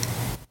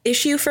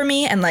issue for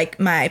me, and like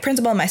my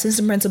principal, my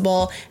assistant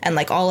principal, and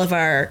like all of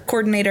our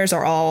coordinators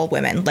are all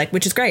women, like,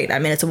 which is great. I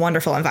mean, it's a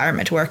wonderful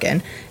environment to work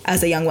in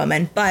as a young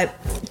woman. But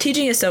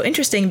teaching is so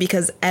interesting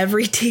because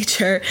every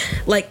teacher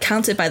like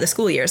counts it by the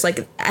school years.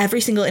 Like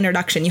every single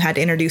introduction you had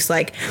to introduce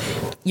like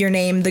your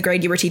name, the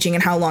grade you were teaching,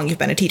 and how long you've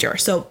been a teacher.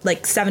 So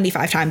like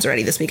 75 times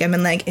already this week I've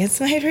been like,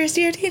 it's my first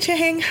year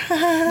teaching.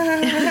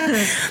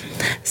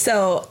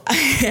 So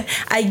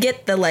I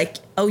get the like,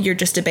 oh, you're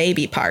just a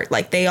baby part.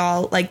 Like they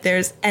all like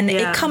there's, and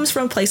it comes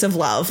from a place of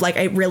love. Like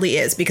it really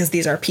is, because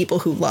these are people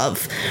who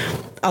love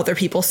other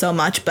people so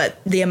much.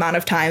 But the amount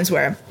of times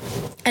where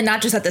and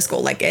not just at this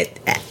school, like at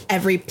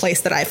every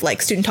place that I've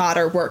like student taught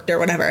or worked or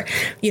whatever,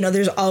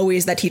 there's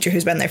always that teacher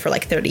who's been there for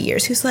like 30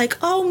 years who's like,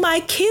 oh,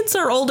 my kids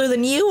are older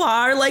than you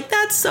are. Like,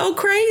 that's so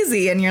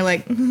crazy. And you're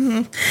like,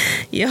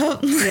 yep.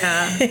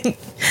 Yeah.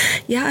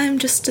 Yeah, I'm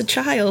just a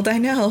child. I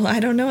know. I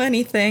don't know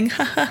anything.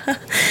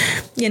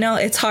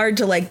 It's hard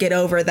to like get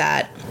over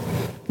that,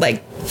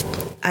 like,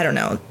 I don't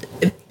know,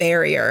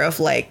 barrier of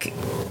like,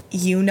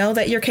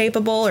 that you're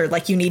capable, or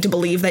like you need to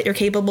believe that you're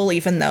capable,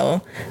 even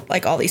though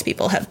like all these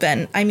people have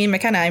been. I mean,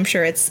 McKenna, I'm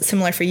sure it's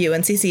similar for you,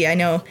 and Cece, I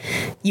know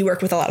you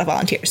work with a lot of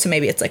volunteers, so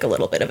maybe it's like a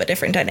little bit of a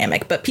different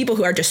dynamic, but people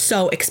who are just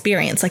so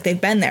experienced, like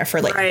they've been there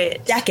for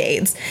like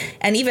decades.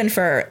 And even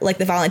for like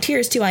the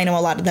volunteers too, I know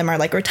a lot of them are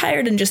like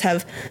retired and just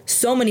have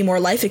so many more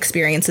life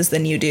experiences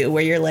than you do,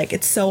 where you're like,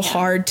 it's so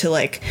hard to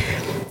like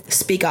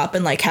speak up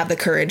and like have the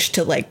courage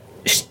to like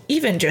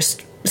even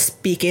just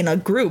speak in a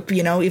group,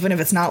 even if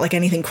it's not like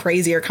anything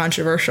crazy or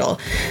controversial.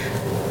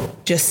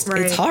 Just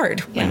it's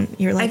hard when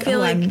you're like,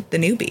 I'm the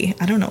newbie.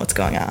 I don't know what's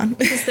going on.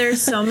 Because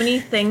there's so many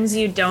things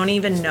you don't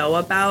even know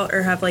about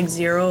or have like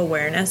zero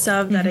awareness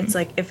of that it's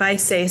like, if I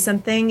say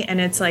something and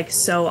it's like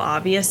so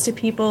obvious to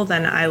people,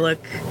 then I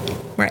look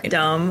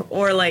dumb.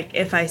 Or like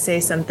if I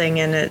say something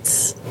and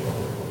it's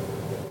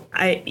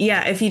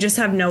if you just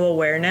have no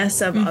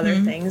awareness of other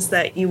things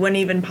that you wouldn't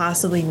even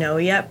possibly know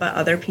yet, but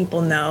other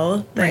people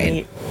know,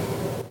 then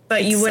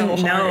you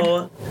wouldn't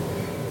know.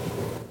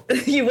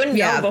 You wouldn't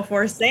know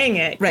before saying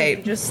it.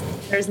 Right.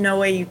 There's no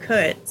way you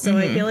could. So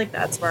I feel like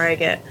that's where I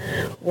get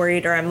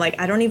worried, or I'm like,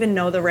 I don't even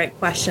know the right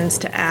questions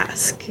to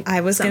ask.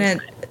 I was going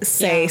to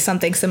say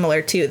something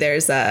similar too.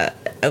 There's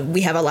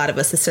we have a lot of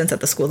assistants at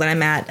the school that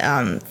I'm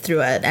at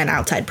through an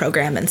outside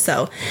program. And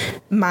so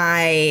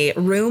my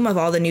room of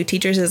all the new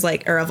teachers is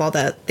like, or of all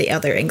the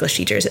other English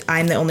teachers,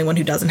 I'm the only one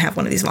who doesn't have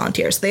one of these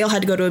volunteers. They all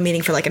had to go to a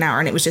meeting for like an hour,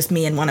 and it was just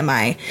me and one of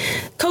my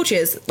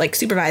coaches, like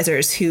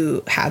supervisors,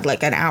 who had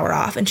like an hour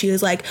off. And she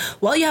was like,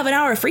 well, you have an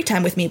hour of free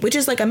time with me, which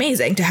is like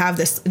amazing to have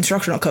this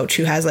instructional coach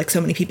who has like so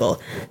many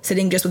people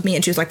sitting just with me.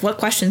 And she was like, what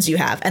questions do you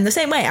have? And the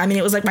same way, I mean,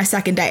 it was like my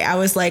second day. I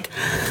was like,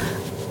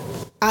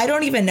 I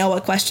don't even know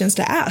what questions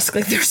to ask.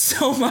 Like, there's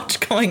so much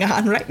going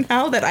on right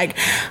now that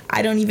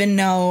I don't even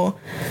know.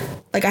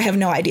 Like, I have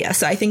no idea.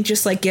 So I think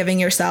just like giving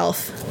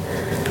yourself,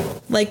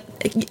 like,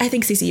 I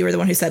think Cece, you were the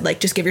one who said, like,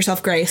 just give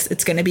yourself grace.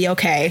 It's going to be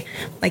okay.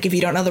 Like, if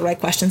you don't know the right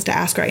questions to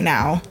ask right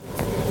now,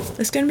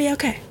 it's going to be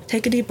okay.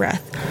 Take a deep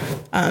breath.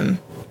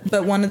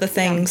 But one of the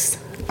things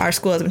our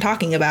school has been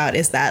talking about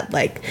is that,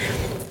 like,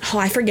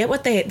 I forget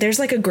what there's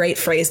like a great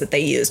phrase that they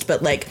used,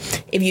 but like,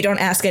 if you don't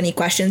ask any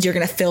questions, you're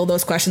going to fill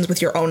those questions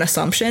with your own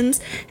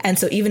assumptions. And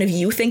so even if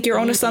you think your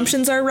own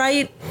assumptions are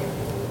right,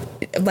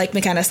 like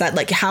McKenna said,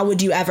 like, how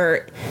would you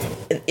ever,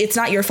 it's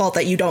not your fault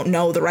that you don't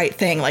know the right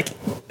thing, like,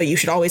 but you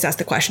should always ask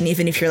the question,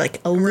 even if you're like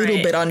a little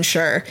bit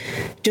unsure.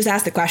 Just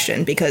ask the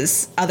question,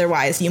 because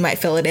otherwise you might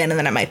fill it in and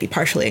then it might be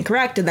partially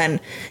incorrect, and then,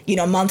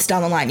 months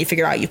down the line you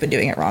figure out you've been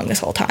doing it wrong this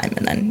whole time,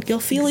 and then you'll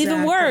feel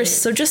even worse.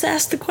 So just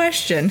ask the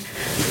question.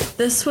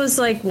 This was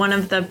like one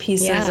of the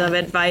pieces of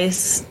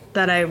advice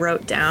that I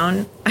wrote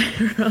down.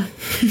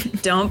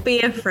 Don't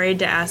be afraid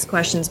to ask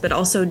questions, but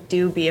also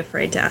do be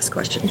afraid to ask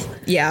questions.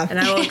 Yeah. And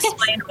I will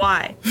explain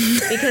why.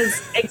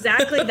 Because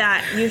exactly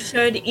that. You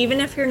should,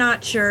 even if you're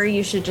not sure,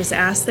 you should just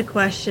ask the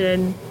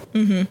question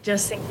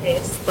just in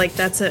case. Like,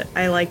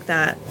 I like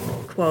that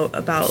quote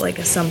about like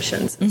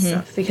assumptions and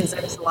stuff, because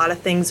there's a lot of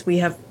things we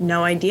have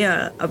no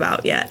idea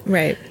about yet.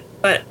 Right.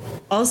 But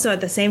also at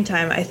the same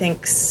time, I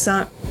think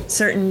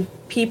certain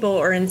people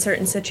or in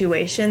certain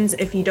situations,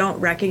 if you don't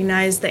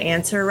recognize the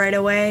answer right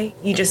away,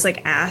 you just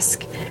like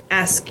ask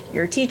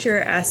your teacher,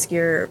 ask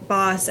your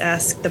boss,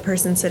 ask the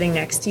person sitting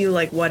next to you,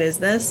 like, what is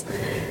this?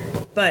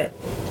 But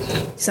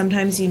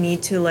sometimes you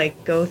need to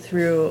like go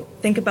through,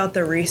 think about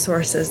the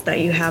resources that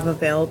you have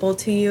available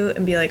to you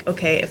and be like,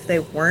 okay, if they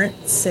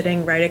weren't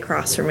sitting right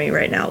across from me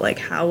right now, like,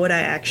 how would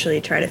I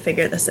actually try to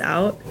figure this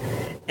out?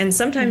 And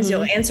sometimes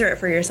you'll answer it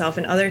for yourself,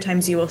 and other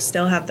times you will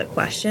still have the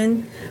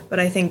question. But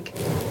I think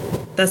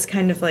that's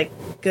kind of like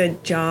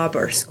good job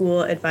or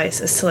school advice,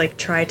 is to like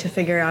try to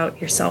figure out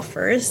yourself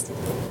first,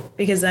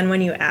 because then when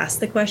you ask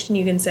the question,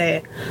 you can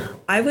say,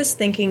 I was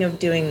thinking of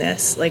doing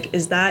this, like,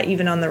 is that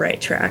even on the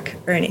right track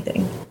or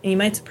anything? And you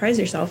might surprise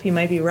yourself. You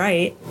might be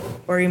right,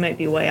 or you might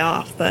be way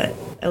off, but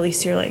at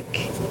least you're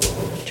like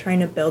trying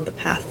to build the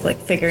path, like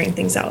figuring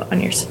things out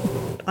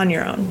on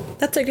your own.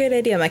 That's a great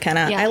idea,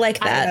 McKenna. I like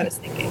that. I was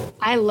thinking.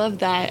 I love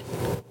that.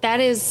 That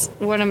is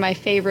one of my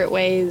favorite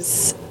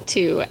ways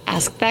to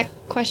ask that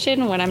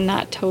question when I'm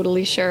not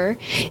totally sure,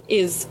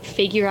 is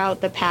figure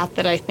out the path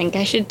that I think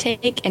I should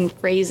take and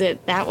phrase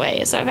it that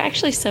way. So I'm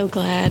actually so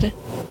glad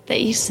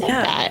that you said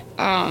that,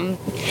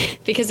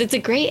 because it's a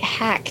great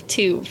hack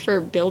too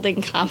for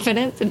building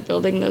confidence and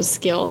building those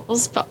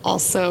skills, but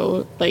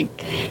also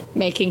like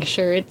making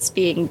sure it's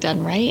being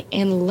done right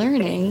and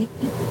learning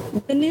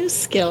the new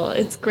skill.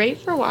 It's great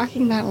for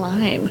walking that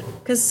line.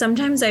 Because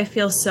sometimes I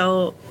feel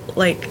so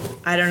like,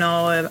 I don't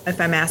know if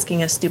I'm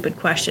asking a stupid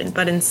question,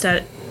 but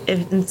instead,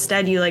 if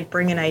instead you like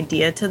bring an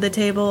idea to the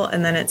table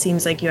and then it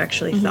seems like you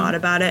actually thought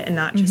about it and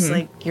not just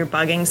like you're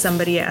bugging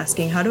somebody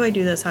asking, how do I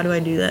do this? How do I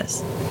do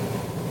this?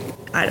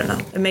 I don't know.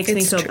 It makes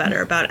me feel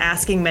better about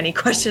asking many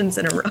questions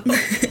in a row.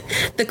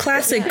 The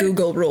classic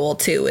Google rule,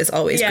 too, is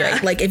always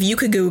great. Like, if you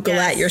could Google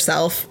that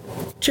yourself,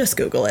 just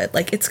Google it.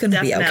 Like, it's going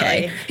to be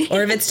okay.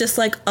 Or if it's just,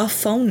 like, a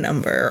phone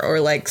number or,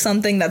 like,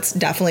 something that's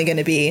definitely going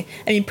to be...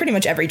 I mean, pretty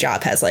much every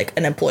job has, like,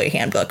 an employee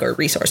handbook or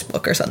resource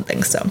book or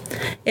something. So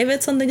if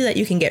it's something that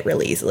you can get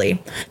really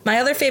easily. My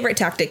other favorite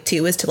tactic,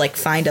 too, is to, like,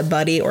 find a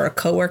buddy or a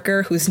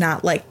coworker who's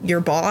not, like,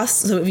 your boss.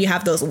 So if you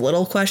have those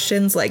little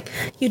questions, like,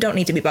 you don't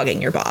need to be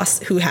bugging your boss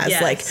who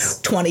has, like,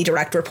 20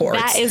 direct reports.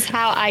 That is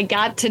how I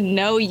got to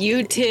know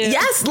you two.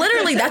 Yes,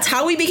 literally. That's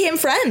how we became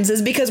friends,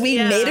 is because we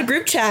made a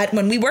group chat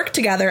when we worked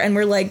together and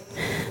we're like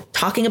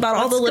talking about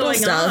all the little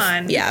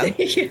stuff. Yeah.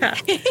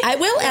 I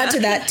will add to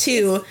that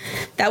too.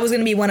 That was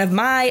going to be one of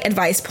my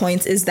advice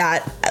points, is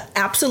that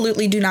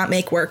absolutely do not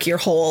make work your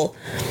whole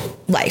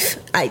life.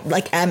 I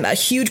am a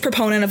huge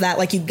proponent of that.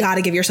 Like, you got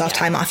to give yourself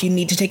time off. You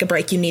need to take a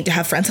break. You need to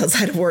have friends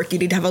outside of work. You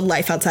need to have a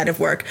life outside of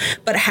work.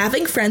 But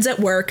having friends at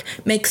work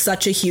makes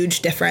such a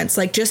huge difference.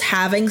 Like, just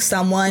having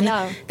someone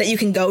that you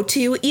can go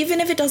to, even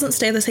if it doesn't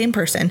stay the same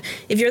person.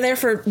 If you're there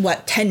for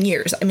 10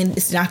 years, I mean,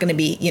 it's not going to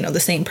be, the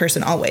same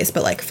person always,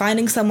 but like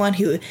finding someone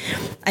who,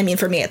 I mean,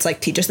 for me, it's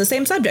like teaches the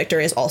same subject or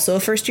is also a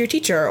first year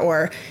teacher,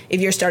 or if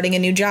you're starting a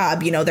new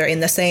job, they're in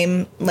the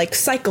same like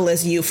cycle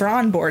as you for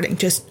onboarding,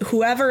 just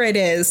whoever it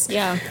is.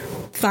 Yeah.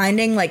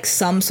 Finding like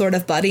some sort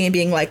of buddy and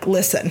being like,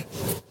 listen,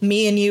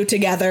 me and you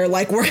together,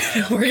 like we're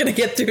going to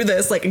get through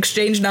this, like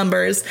exchange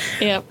numbers.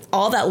 Yep.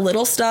 All that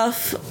little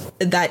stuff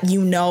that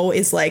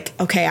is like,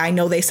 okay, I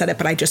know they said it,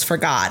 but I just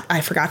forgot.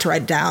 I forgot to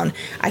write it down.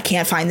 I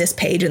can't find this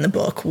page in the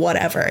book,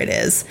 whatever it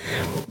is.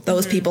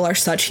 Those people are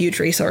such huge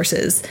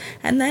resources.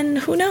 And then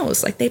who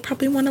knows? Like, they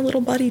probably want a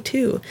little buddy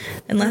too.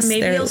 Unless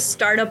maybe you'll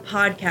start a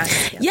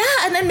podcast together.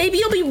 Yeah, and then maybe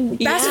you'll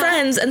be best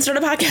friends and start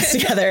a podcast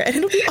together, and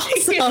it'll be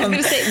awesome. I was going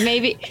to say,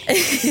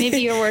 maybe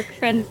your work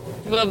friend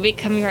will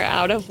become your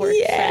out of work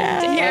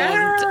friend.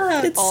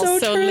 And it's also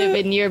so true. live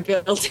in your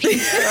building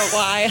for a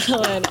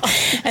while.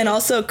 And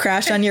also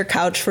crash on your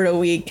couch for a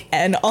week.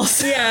 And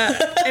also...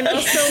 and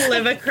also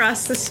live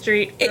across the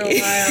street for a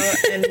while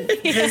and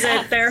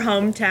visit their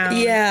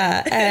hometown.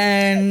 Yeah,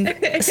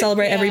 and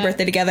celebrate every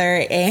birthday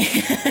together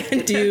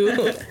and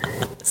do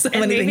so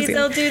many things. Maybe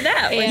they'll do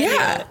that.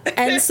 Yeah,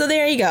 and so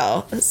there you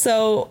go.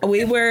 So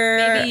we were...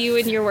 Maybe you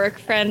and your work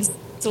friends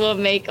will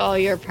make all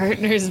your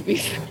partners be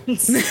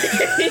friends.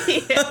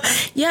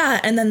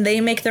 Yeah, and then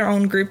they make their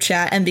own group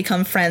chat and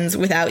become friends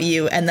without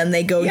you, and then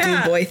they go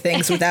do boy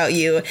things without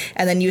you,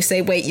 and then you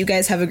say, wait, you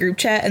guys have a group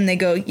chat? And they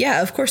go,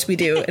 yeah, of course we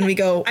do. And we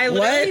go, I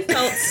literally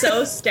felt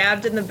so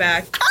stabbed in the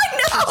back.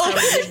 I know!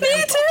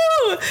 Me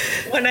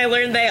too! When I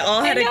learned they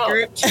all had a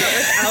group chat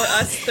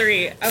without us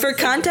three. For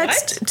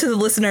context to the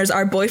listeners,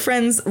 our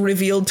boyfriends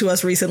revealed to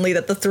us recently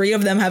that the three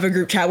of them have a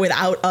group chat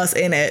without us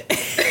in it.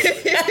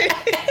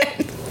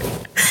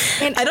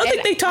 I don't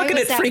think they talk in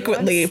it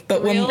frequently,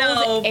 but when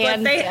but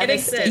it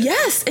exists.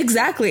 Yes,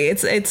 exactly.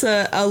 It's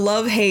a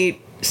love-hate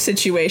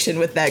situation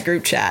with that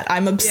group chat.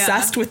 I'm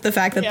obsessed with the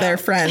fact that they're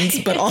friends,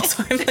 but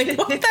also I'm like,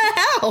 what the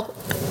hell?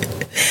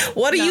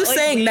 What are you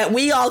saying that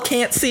we all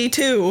can't see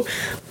too?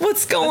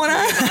 What's going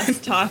on?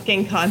 Us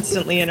talking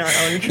constantly in our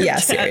own group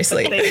chat,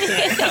 seriously. They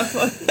can't have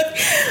one.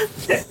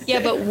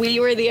 Yeah, but we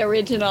were the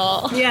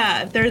original.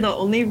 Yeah, they're the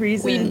only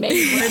reason. We made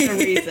we're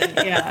the reason.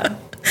 Yeah.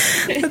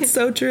 That's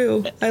so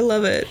true. I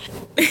love it.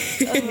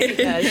 Oh my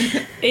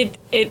gosh.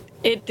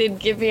 It did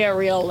give me a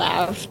real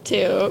laugh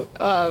too,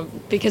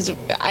 because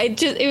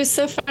it was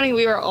so funny.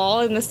 We were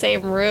all in the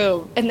same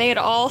room, and they had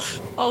all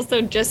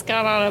also just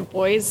gone on a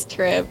boys'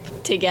 trip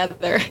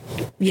together.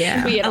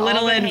 Yeah, we had a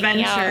little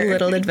adventure. A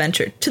little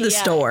adventure to the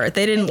store.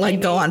 They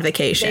didn't go on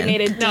vacation. They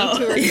made a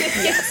detour.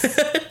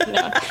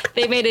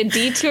 They made a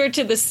detour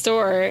to the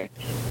store,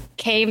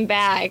 came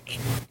back,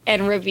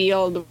 and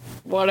revealed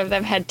one of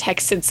them had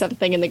texted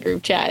something in the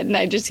group chat, and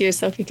I just hear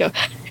Sophie go,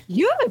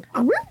 "You have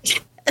a group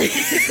chat?"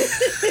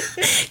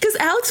 Because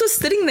Alex was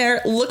sitting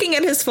there looking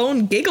at his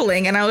phone,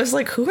 giggling, and I was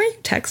like, "Who are you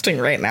texting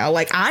right now?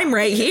 Like, I'm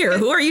right here.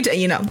 Who are you?"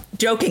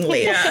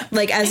 Jokingly,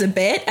 like as a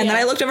bit. And then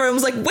I looked over and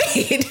was like,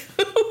 "Wait,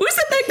 who's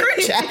in that group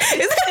chat?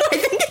 Is that who I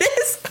think it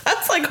is?" I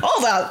was like,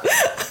 "Hold up."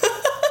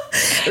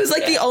 It was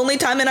like the only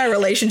time in our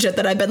relationship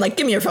that I've been like,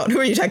 "Give me your phone. Who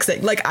are you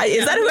texting?" Like,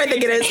 is that who I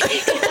think it is?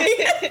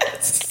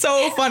 It's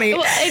so funny.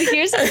 Well, and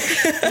here's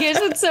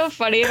what's so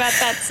funny about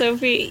that,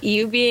 Sophie.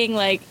 You being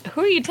like,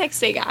 "Who are you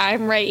texting?"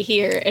 I'm right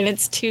here, and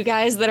it's two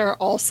guys that are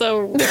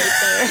also right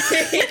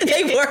there.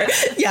 They were,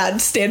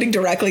 standing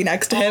directly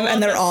next to him,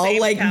 and they're all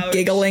like couch.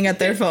 Giggling at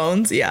their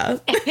phones. Yeah.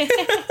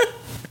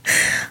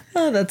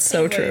 Oh, that's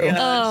so true.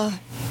 Oh,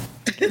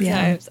 good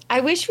times.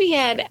 I wish we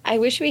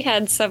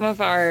had some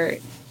of our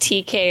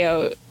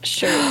TKO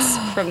shirts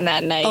from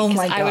that night. Oh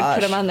my gosh. I would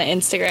put them on the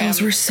Instagram. Those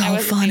were so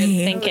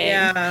funny.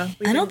 Yeah,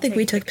 I don't think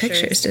we took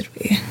pictures, did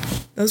we?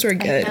 Those were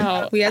good.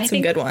 We had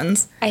some good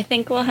ones. I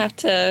think we'll have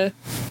to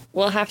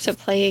we'll have to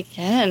play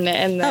again,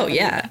 and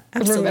then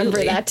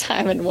remember that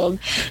time, and we'll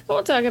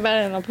talk about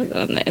it, and I'll put it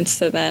on the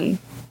Insta then.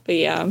 But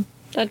yeah,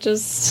 that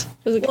just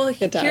was a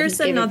good time. Here's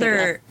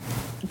another.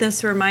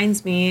 This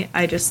reminds me.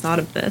 I just thought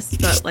of this,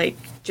 but like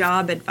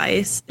job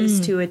advice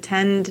is to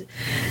attend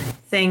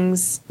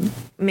things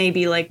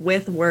maybe like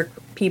with work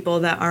people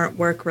that aren't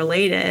work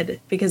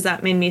related, because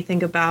that made me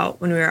think about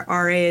when we were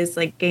RAs,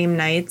 like game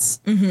nights,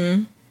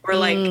 or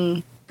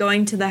like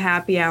going to the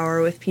happy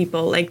hour with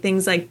people, like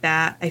things like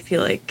that. I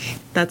feel like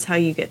that's how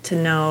you get to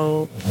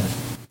know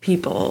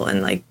people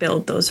and like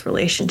build those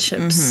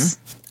relationships.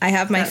 I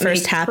have my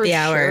first happy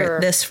hour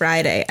this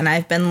Friday, and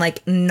I've been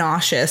like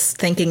nauseous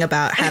thinking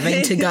about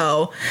having to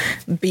go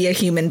be a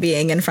human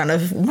being in front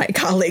of my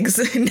colleagues,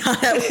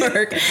 not at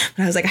work.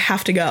 But I was like, I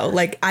have to go.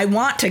 Like, I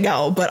want to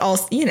go, but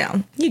also, you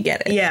know, you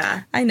get it.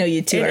 Yeah. I know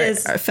you two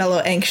are fellow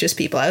anxious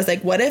people. I was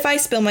like, what if I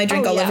spill my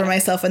drink all over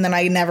myself and then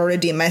I never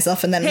redeem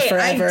myself, and then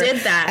forever I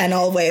did that. and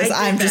always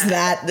I'm just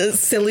that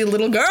silly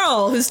little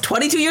girl who's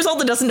 22 years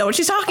old and doesn't know what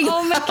she's talking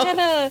about.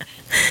 McKenna.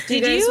 Do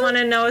you guys want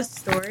to know a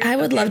story? I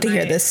would love to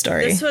hear this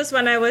story. This was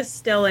when I was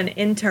still an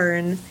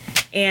intern,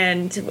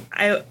 and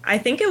I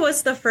think it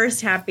was the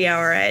first happy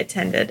hour I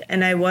attended,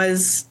 and I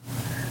was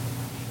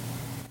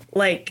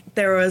like,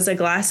 there was a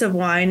glass of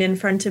wine in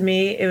front of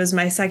me. It was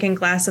my second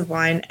glass of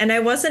wine, and I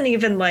wasn't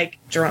even like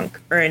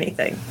drunk or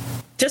anything.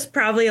 Just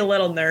probably a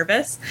little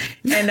nervous,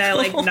 and I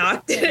like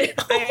knocked it.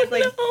 I had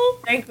like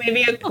drank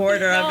maybe a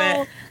quarter of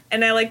it.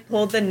 And I like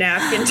pulled the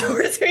napkin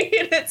towards me,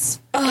 and it's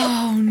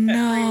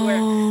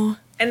everywhere.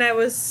 And I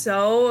was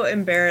so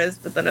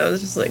embarrassed, but then I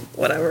was just like,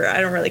 whatever, I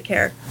don't really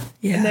care.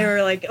 Yeah. And they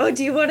were like, "Oh,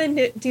 do you want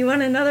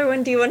another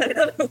one? Do you want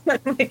another one?"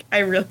 I'm like, I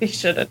really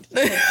shouldn't.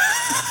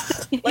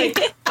 Like,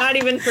 not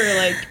even for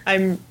like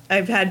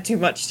I've had too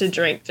much to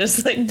drink.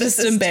 Just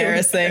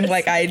embarrassing.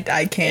 Like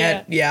I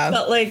can't. Yeah.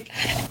 But like,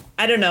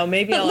 I don't know.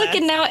 Maybe I'll look,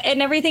 and now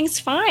and everything's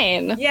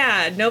fine.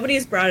 Yeah,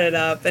 nobody's brought it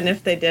up, and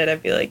if they did,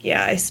 I'd be like,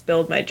 yeah, I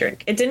spilled my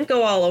drink. It didn't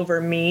go all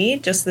over me,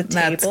 just the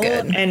table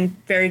and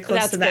very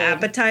close to the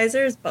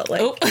appetizers, but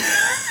like,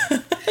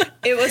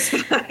 it was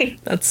fine.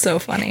 That's so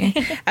funny.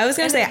 I was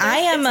gonna say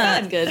I'm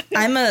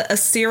a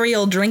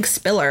serial drink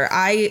spiller.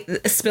 I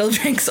spill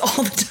drinks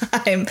all the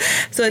time,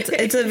 so I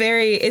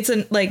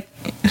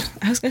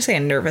was gonna say a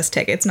nervous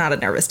tick. It's not a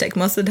nervous tick.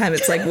 Most of the time,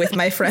 it's like with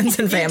my friends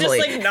and family.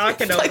 Just like knock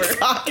it over.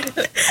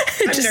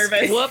 I'm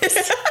nervous.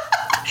 Whoops.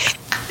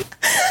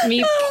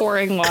 Me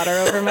pouring water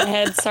over my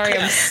head. Sorry,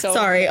 I'm so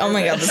sorry. nervous. Oh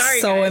my god,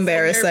 that's so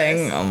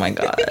embarrassing. Oh my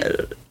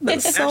god,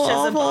 that's so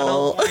awful. A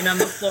bottle of wine on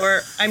the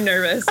floor. I'm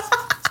nervous.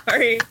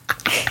 Sorry.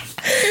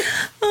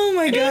 Oh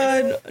my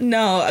god,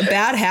 no, a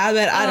bad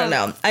habit. I don't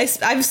know.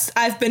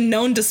 I've been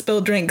known to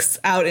spill drinks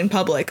out in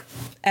public,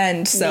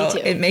 and so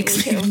it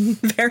makes me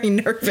very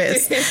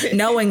nervous,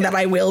 knowing that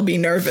I will be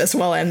nervous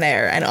while I'm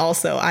there, and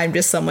also I'm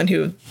just someone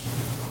who.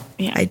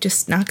 Yeah. I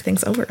just knock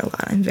things over a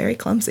lot. I'm very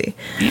clumsy.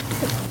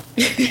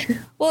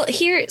 Well,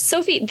 here,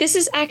 Sophie, this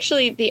is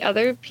actually the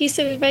other piece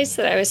of advice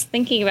that I was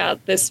thinking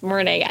about this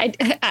morning.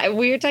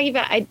 We were talking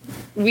about,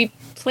 we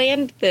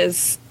planned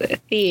this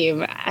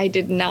theme. I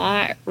did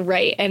not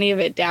write any of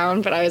it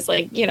down, but I was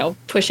like,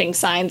 pushing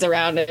signs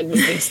around and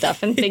moving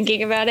stuff and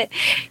thinking about it.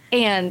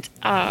 And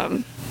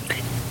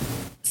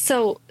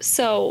so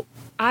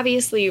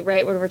obviously,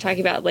 right, when we're talking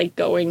about like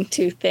going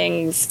to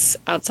things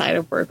outside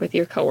of work with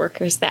your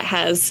coworkers, that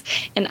has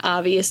an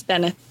obvious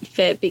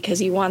benefit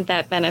because you want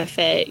that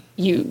benefit.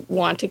 You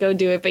want to go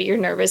do it, but you're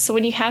nervous. So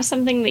when you have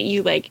something that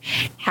you like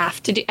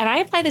have to do, and I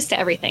apply this to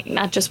everything,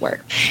 not just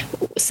work,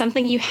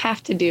 something you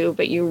have to do,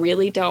 but you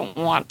really don't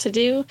want to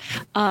do.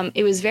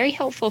 It was very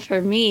helpful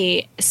for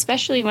me,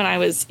 especially when I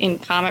was in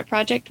Comet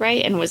Project,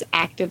 right, and was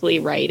actively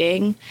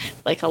writing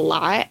like a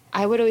lot.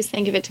 I would always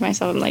think of it to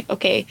myself. I'm like,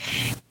 okay,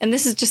 and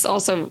this is just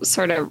also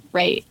sort of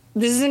right.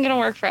 This isn't going to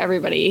work for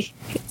everybody.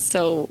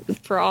 So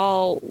for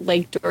all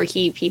like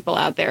dorky people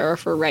out there, or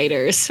for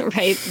writers,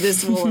 right,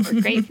 this will work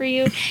great for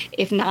you.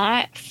 If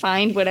not,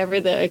 find whatever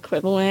the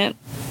equivalent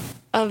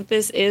of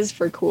this is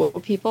for cool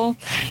people.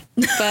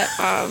 But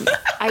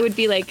I would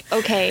be like,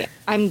 okay,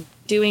 I'm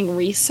doing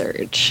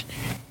research.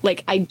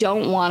 Like, I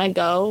don't want to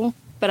go,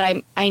 but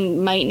I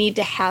might need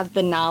to have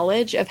the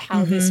knowledge of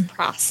how this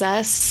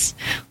process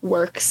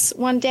works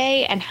one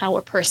day, and how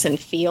a person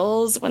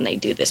feels when they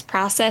do this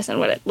process and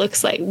what it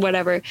looks like,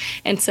 whatever.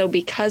 And so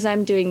because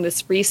I'm doing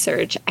this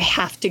research, I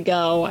have to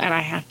go and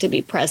I have to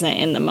be present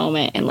in the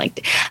moment. And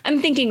like,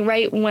 I'm thinking,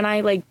 right, when I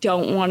like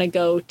don't want to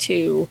go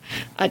to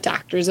a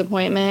doctor's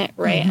appointment,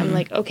 right, I'm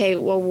like, okay,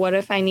 well, what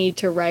if I need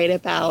to write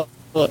about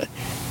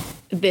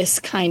this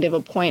kind of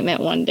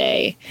appointment one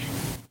day?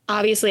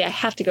 Obviously, I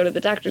have to go to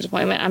the doctor's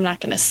appointment. I'm not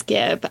going to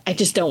skip. I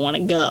just don't want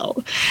to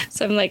go.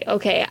 So I'm like,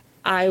 okay,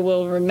 I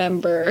will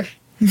remember.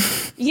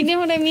 You know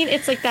what I mean?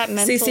 It's like that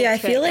mental Cece, I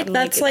feel like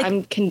that's like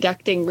I'm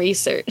conducting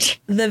research.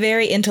 The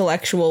very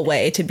intellectual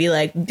way to be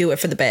like, do it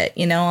for the bit.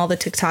 You know, all the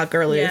TikTok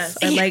girlies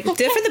are like, do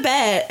it for the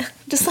bit.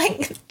 Just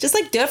like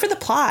do it for the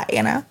plot,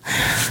 you know?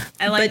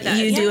 I like but that.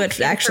 You do it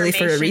actually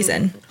for a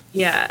reason.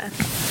 Yeah.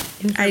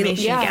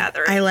 information yeah.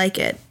 gathering. I like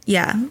it.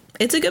 Yeah.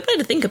 It's a good way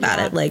to think about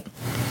it. Like,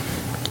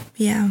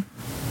 yeah.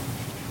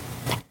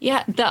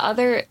 Yeah, the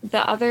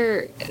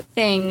other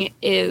thing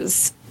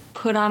is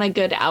put on a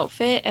good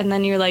outfit, and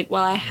then you're like,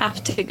 well, I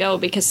have to go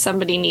because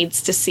somebody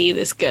needs to see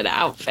this good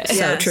outfit. So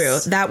Yes. true.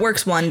 That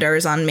works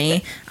wonders on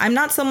me. I'm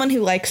not someone who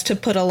likes to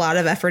put a lot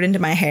of effort into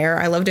my hair.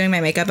 I love doing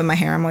my makeup and my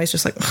hair. I'm always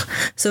just like, ugh.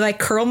 So if I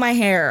curl my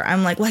hair,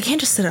 I'm like, well, I can't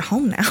just sit at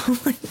home now.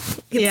 Like,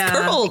 it's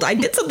curled. I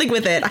did something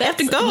with it. I have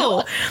to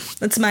go.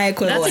 That's my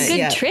equivalent. That's a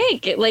good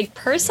trick, like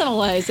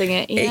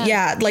personalizing it.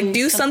 Yeah, like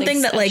do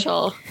something that like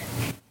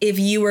if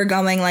you were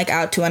going like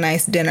out to a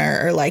nice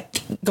dinner or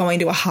like going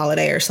to a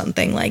holiday or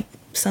something, like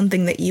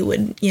something that you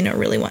would, you know,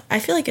 really want. I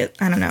feel like it,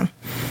 I don't know.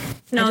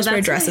 No, I just wear that's my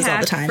dresses all the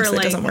hack time, for, so it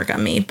like, doesn't work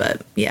on me,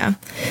 but yeah.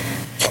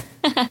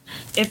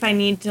 if I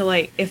need to,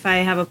 like, if I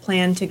have a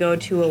plan to go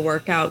to a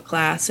workout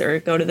class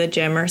or go to the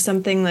gym or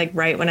something, like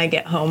right when I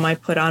get home, I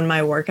put on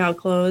my workout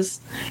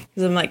clothes.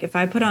 Because I'm like, if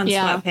I put on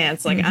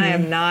sweatpants, like I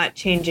am not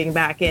changing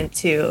back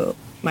into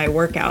my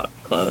workout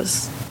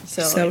clothes.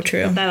 So like,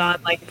 true. Put that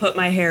on, like put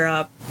my hair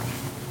up.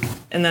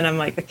 And then I'm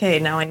like, okay,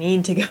 now I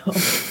need to go.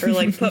 Or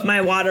like put my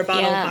water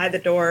bottle by the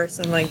door.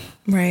 So I'm like,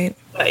 right.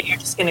 But you're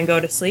just going to go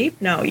to sleep?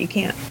 No, you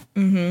can't.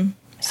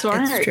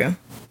 Smart. It's true.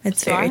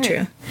 It's very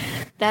true.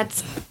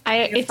 That's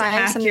if I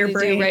have something to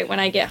do right when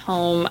I get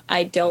home,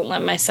 I don't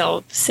let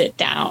myself sit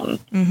down.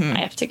 I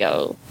have to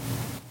go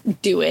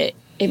do it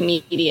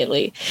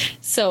immediately.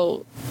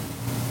 So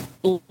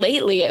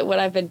lately, what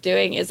I've been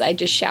doing is I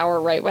just shower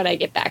right when I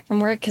get back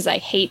from work because I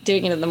hate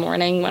doing it in the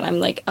morning when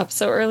I'm like up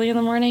so early in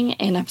the morning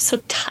and I'm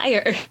so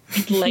tired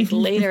like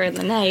later in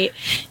the night.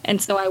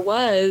 And so I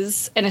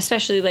was, and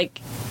especially like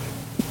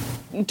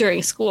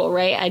during school,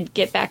 right? I'd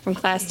get back from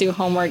class, do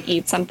homework,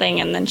 eat something,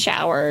 and then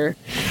shower,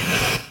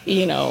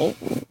 you know,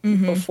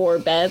 before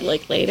bed,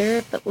 like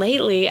later. But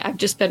lately, I've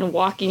just been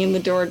walking in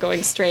the door,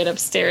 going straight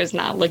upstairs,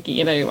 not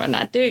looking at anyone,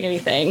 not doing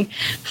anything,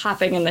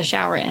 hopping in the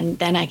shower, and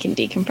then I can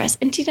decompress.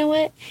 And do you know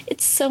what?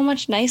 It's so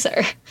much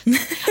nicer.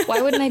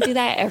 Why wouldn't I do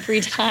that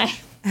every time?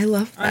 I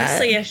love that.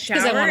 Honestly, a shower.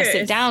 Because I want to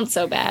sit down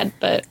so bad,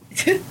 but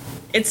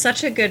It's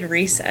such a good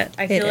reset.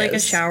 I feel like a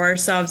shower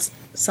solves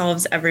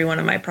every one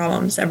of my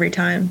problems every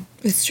time.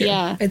 It's true.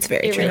 yeah, It's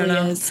very it true.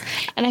 really is.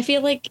 And I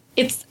feel like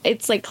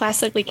it's like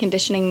classically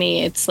conditioning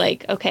me. It's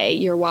like, okay,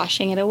 you're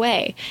washing it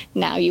away.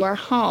 Now you are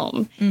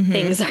home.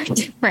 Things are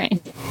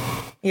different.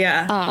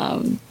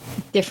 Yeah.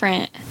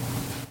 Different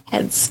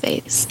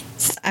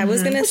headspace. I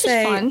was going to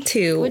say, fun.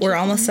 too, we're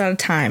almost out of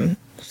time.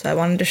 So I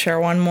wanted to share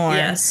one more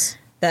Yes.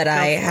 that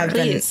I have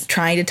been Please.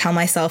 trying to tell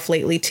myself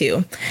lately,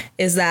 too,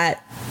 is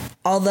that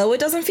although it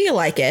doesn't feel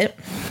like it,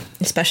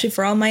 especially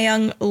for all my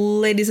young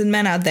ladies and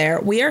men out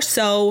there, we are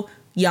so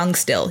young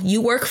still.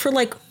 You work for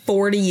like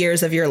 40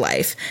 years of your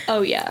life.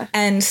 Oh, yeah.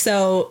 And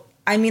so,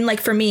 I mean, like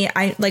for me,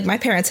 my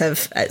parents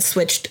have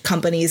switched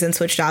companies and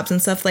switched jobs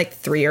and stuff like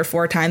 3 or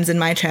 4 times in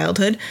my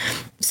childhood.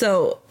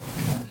 So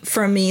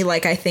for me,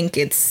 like, I think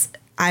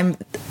I'm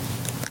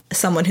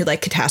someone who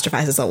like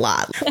catastrophizes a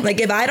lot. Like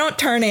if I don't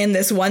turn in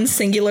this one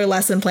singular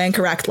lesson plan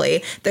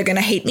correctly, they're going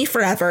to hate me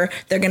forever.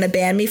 They're going to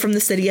ban me from the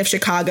city of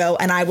Chicago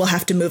and I will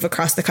have to move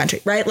across the country,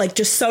 right? Like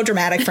just so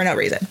dramatic for no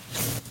reason.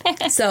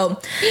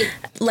 So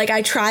like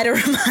I try to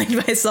remind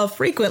myself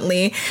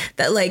frequently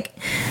that like,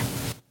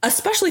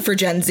 especially for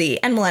Gen Z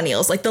and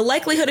millennials, like the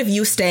likelihood of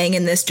you staying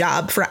in this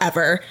job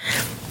forever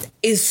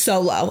is so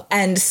low.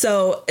 And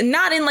so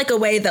not in like a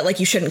way that like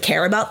you shouldn't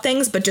care about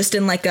things, but just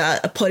in like a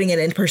putting it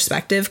in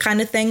perspective kind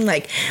of thing.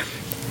 Like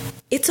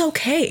it's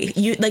okay.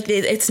 You like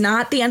it's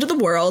not the end of the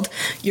world.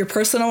 Your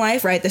personal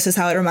life, right? This is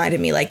how it reminded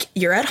me. Like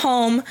you're at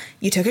home,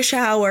 you took a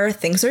shower,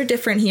 things are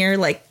different here.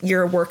 Like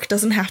your work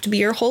doesn't have to be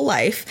your whole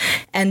life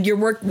and your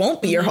work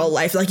won't be your whole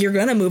life. Like you're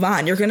going to move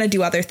on. You're going to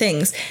do other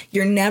things.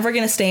 You're never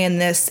going to stay in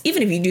this,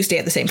 even if you do stay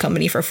at the same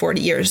company for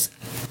 40 years.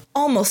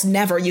 Almost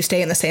never you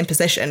stay in the same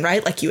position,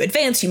 right? Like you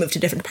advance, you move to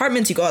different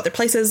departments, you go other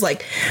places.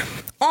 Like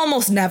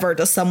almost never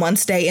does someone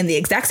stay in the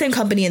exact same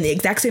company, in the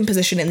exact same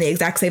position, in the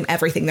exact same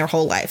everything their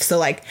whole life. So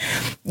like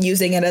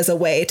using it as a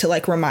way to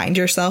like remind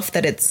yourself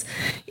that it's,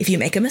 if you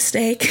make a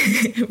mistake,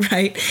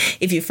 right?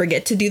 If you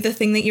forget to do the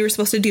thing that you were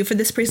supposed to do for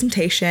this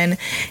presentation,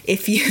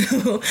 if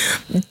you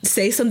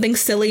say something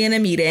silly in a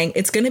meeting,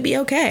 it's going to be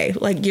okay.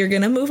 Like you're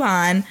going to move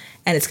on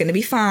and it's going to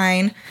be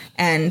fine.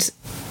 And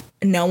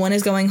no one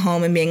is going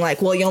home and being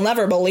like, well, you'll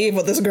never believe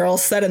what this girl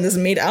said in this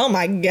meeting. Oh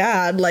my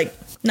God. Like,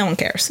 no one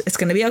cares. It's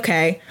going to be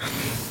okay.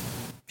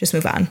 Just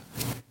move on.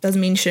 Doesn't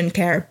mean you shouldn't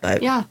care,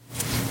 but yeah,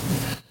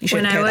 you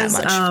shouldn't care that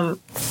much. When I was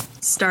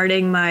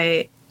starting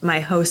my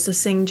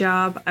hostessing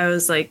job, I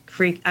was like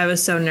I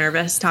was so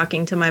nervous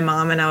talking to my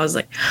mom, and I was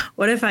like,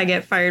 what if I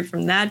get fired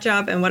from that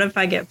job, and what if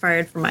I get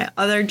fired from my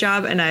other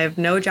job and I have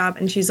no job?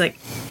 And she's like,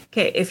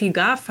 okay, if you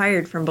got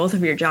fired from both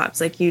of your jobs,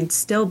 like you'd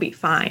still be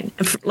fine.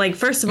 Like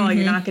first of all,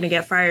 you're not going to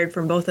get fired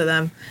from both of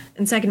them,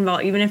 and second of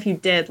all, even if you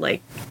did,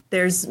 like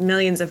there's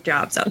millions of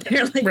jobs out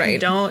there. Like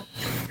right.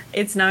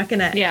 it's not going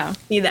to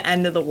be the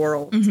end of the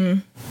world.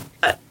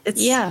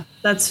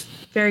 That's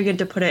very good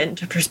to put it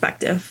into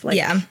perspective. Like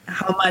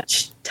how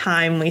much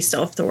time we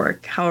still have to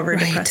work, however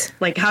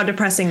how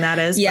depressing that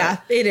is. Yeah,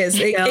 but, it is.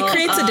 It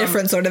creates a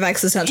different sort of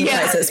existential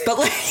crisis, but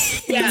like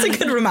it's a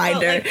good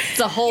reminder. Like, it's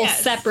a whole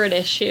separate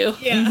issue.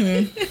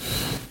 Yeah.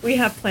 We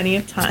have plenty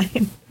of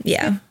time.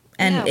 Yeah.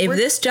 And if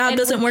this job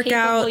doesn't work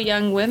out,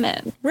 young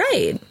women.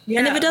 Right. Yeah,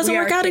 and if it doesn't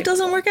work out, it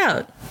doesn't work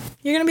out.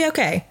 You're going to be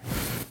okay.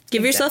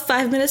 Give yourself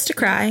 5 minutes to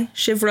cry,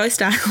 Shiv Roy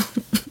style,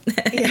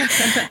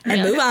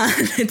 and move on.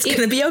 It's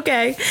going to be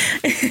okay.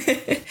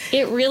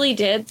 It really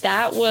did.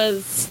 That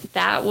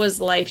was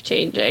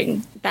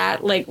life-changing.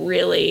 That like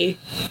really...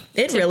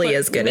 It really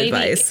is good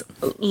advice.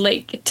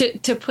 Like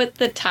to put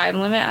the time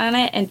limit on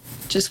it and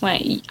just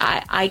went,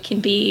 I can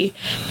be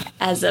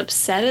as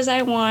upset as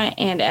I want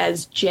and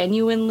as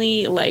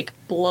genuinely like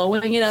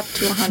blowing it up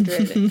to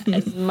 100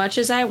 as much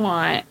as I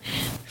want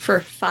for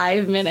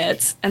 5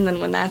 minutes, and then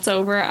when that's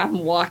over, I'm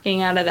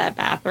walking out of that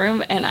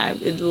bathroom and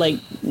I'm like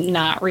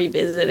not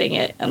revisiting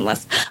it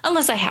unless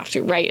I have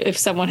to, right? If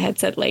someone had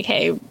said like,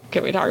 hey,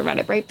 can we talk about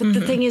it, right? But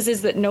the thing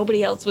is that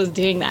nobody else was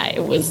doing that.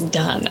 It was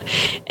done.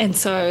 And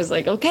so I was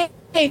like, okay,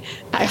 I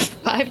have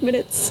 5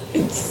 minutes.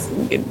 It's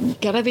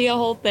gonna be a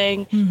whole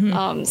thing.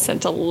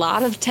 Sent a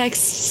lot of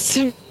texts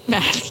to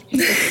Matt.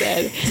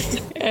 Said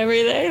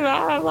everything,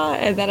 blah, blah, blah.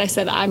 And then I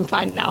said, I'm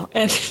fine now.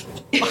 And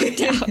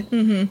walked out.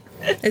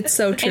 It's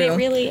so true.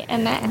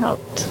 And that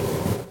helped.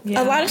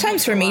 Yeah, a lot of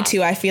times for me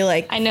too, I feel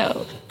like I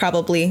know.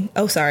 Probably.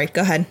 Oh, sorry.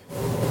 Go ahead.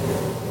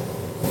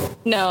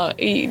 No.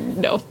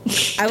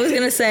 I was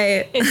going to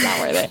say it's not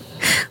worth it.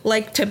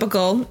 Like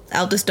typical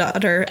eldest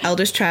daughter,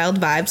 eldest child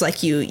vibes.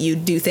 Like you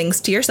do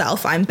things to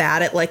yourself. I'm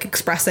bad at like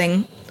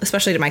expressing,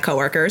 especially to my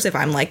coworkers, if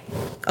I'm like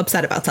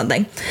upset about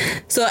something.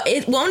 So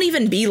it won't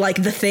even be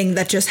like the thing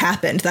that just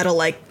happened that'll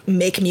like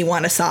make me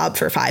want to sob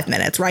for 5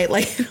 minutes, right?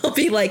 Like it'll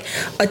be like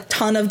a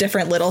ton of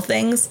different little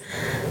things.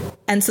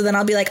 And so then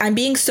I'll be like, I'm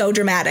being so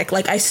dramatic.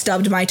 Like I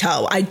stubbed my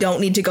toe. I don't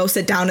need to go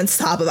sit down and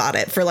sob about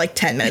it for like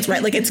 10 minutes,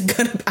 right? Like it's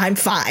good. I'm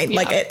fine. Yeah.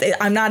 Like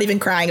I'm not even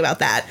crying about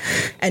that.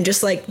 And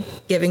just like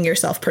giving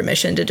yourself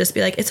permission to just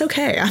be like, it's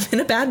okay. I'm in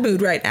a bad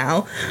mood right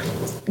now.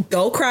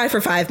 Go cry for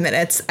 5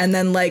 minutes and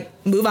then like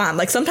move on.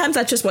 Like sometimes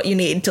that's just what you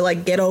need to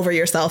like get over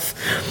yourself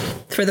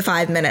for the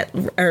 5 minute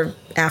or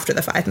after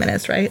the 5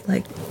 minutes, right?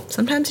 Like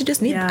sometimes you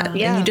just need that.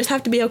 Yeah. And you just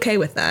have to be okay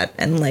with that.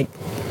 And like,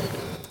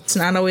 it's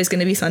not always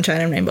going to be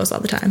sunshine and rainbows all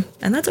the time.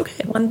 And that's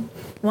okay.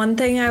 One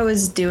thing I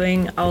was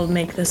doing, I'll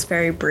make this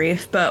very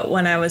brief, but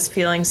when I was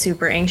feeling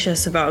super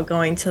anxious about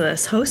going to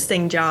this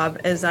hosting job,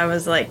 is I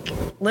was like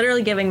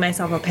literally giving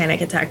myself a panic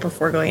attack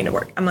before going to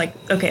work. I'm like,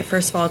 okay,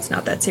 first of all, it's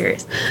not that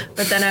serious.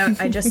 But then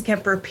I just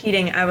kept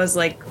repeating, I was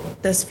like,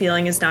 this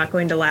feeling is not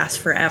going to last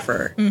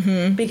forever.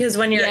 Because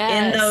when you're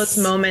in those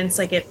moments,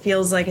 like it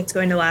feels like it's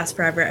going to last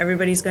forever.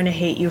 Everybody's going to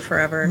hate you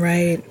forever.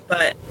 Right.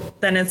 But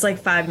then it's like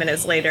 5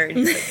 minutes later. And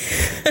you're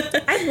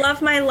like, I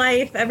love my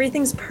life.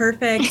 Everything's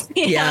perfect.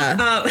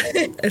 Yeah.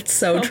 It's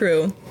so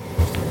true.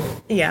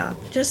 Yeah.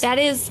 Just that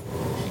is.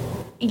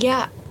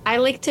 Yeah. I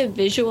like to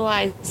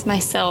visualize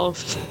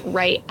myself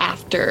right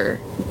after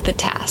the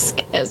task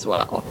as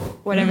well,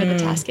 whatever the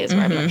task is.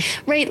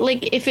 Right.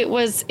 Like if it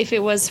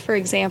was, for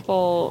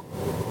example,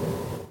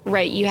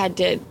 right, you had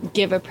to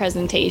give a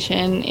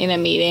presentation in a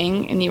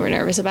meeting and you were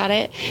nervous about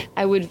it,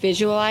 I would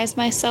visualize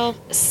myself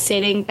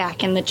sitting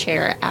back in the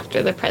chair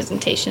after the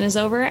presentation is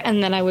over,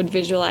 and then I would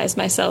visualize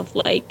myself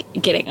like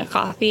getting a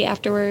coffee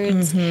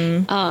afterwards,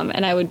 and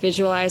I would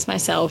visualize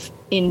myself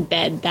in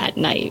bed that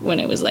night when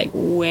it was like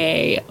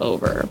way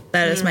over.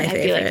 That is my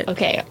favorite. I'd be like,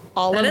 okay,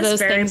 all of those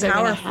things are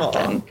going to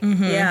happen.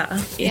 Yeah.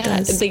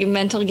 It's like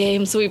mental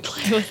games we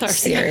play with ourselves.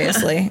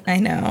 Seriously, I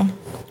know.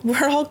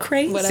 We're all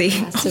crazy.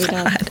 Oh,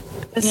 God.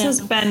 This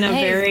has been a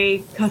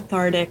very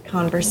cathartic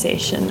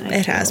conversation.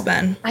 It has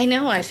been. I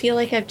know. I feel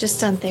like I've just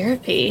done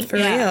therapy. For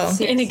real.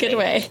 In a good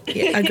way.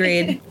 Yeah,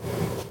 agreed.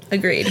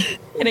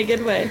 In a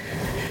good way.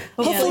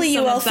 Hopefully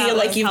you all feel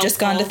like you've just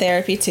gone to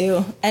therapy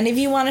too. And if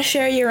you want to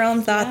share your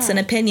own thoughts and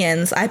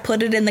opinions, I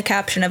put it in the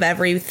caption of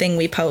everything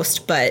we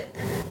post, but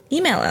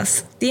email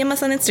us, DM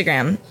us on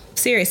Instagram.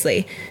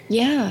 Seriously.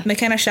 Yeah.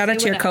 McKenna, shout out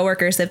to your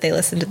coworkers if they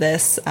listen to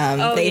this.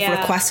 They've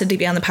requested to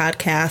be on the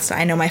podcast.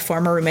 I know my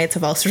former roommates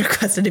have also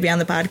requested to be on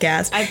the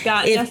podcast. I've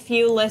gotten a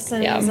few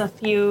listens, a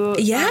few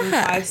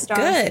 5-star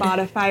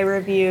Spotify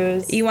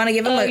reviews. You want to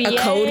give them a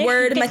code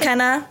word,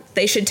 McKenna?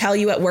 They should tell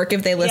you at work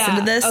if they listen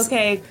to this.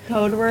 Okay,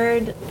 code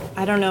word.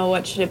 I don't know.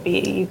 What should it be?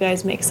 You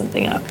guys make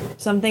something up.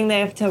 Something they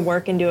have to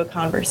work into a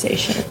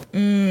conversation.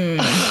 They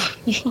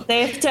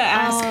have to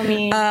ask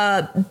me.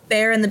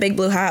 Bear in the Big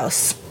Blue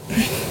House.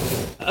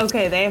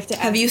 Okay, they have to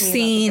ask Have you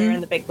seen Bear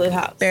in the Big Blue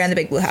House? Bear in the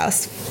Big Blue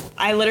House.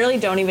 I literally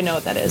don't even know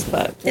what that is,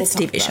 but it's a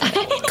TV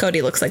show.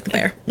 Cody looks like the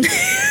bear.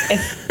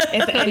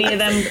 if any of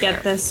them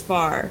get this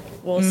far,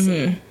 we'll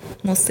see.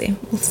 We'll see.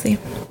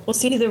 We'll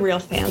see who the real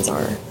fans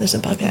are. There's a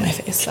bug in my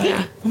face. Sorry.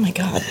 Yeah. Oh my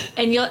God.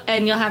 And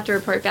you'll have to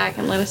report back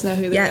and let us know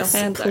who the real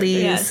fans are.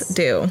 Please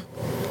do.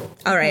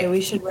 All right. Okay,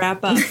 we should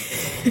wrap up.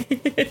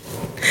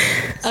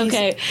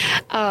 Okay.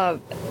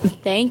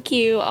 Thank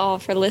you all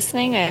for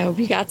listening. I hope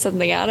you got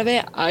something out of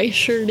it. I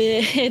sure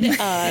did.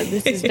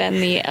 This has been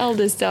the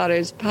Eldest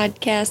Daughters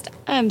podcast.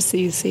 I'm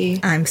Cece.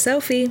 I'm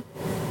Sophie.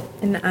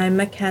 And I'm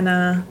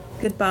McKenna.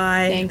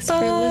 Goodbye. Thanks for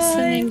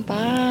listening.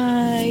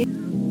 Bye.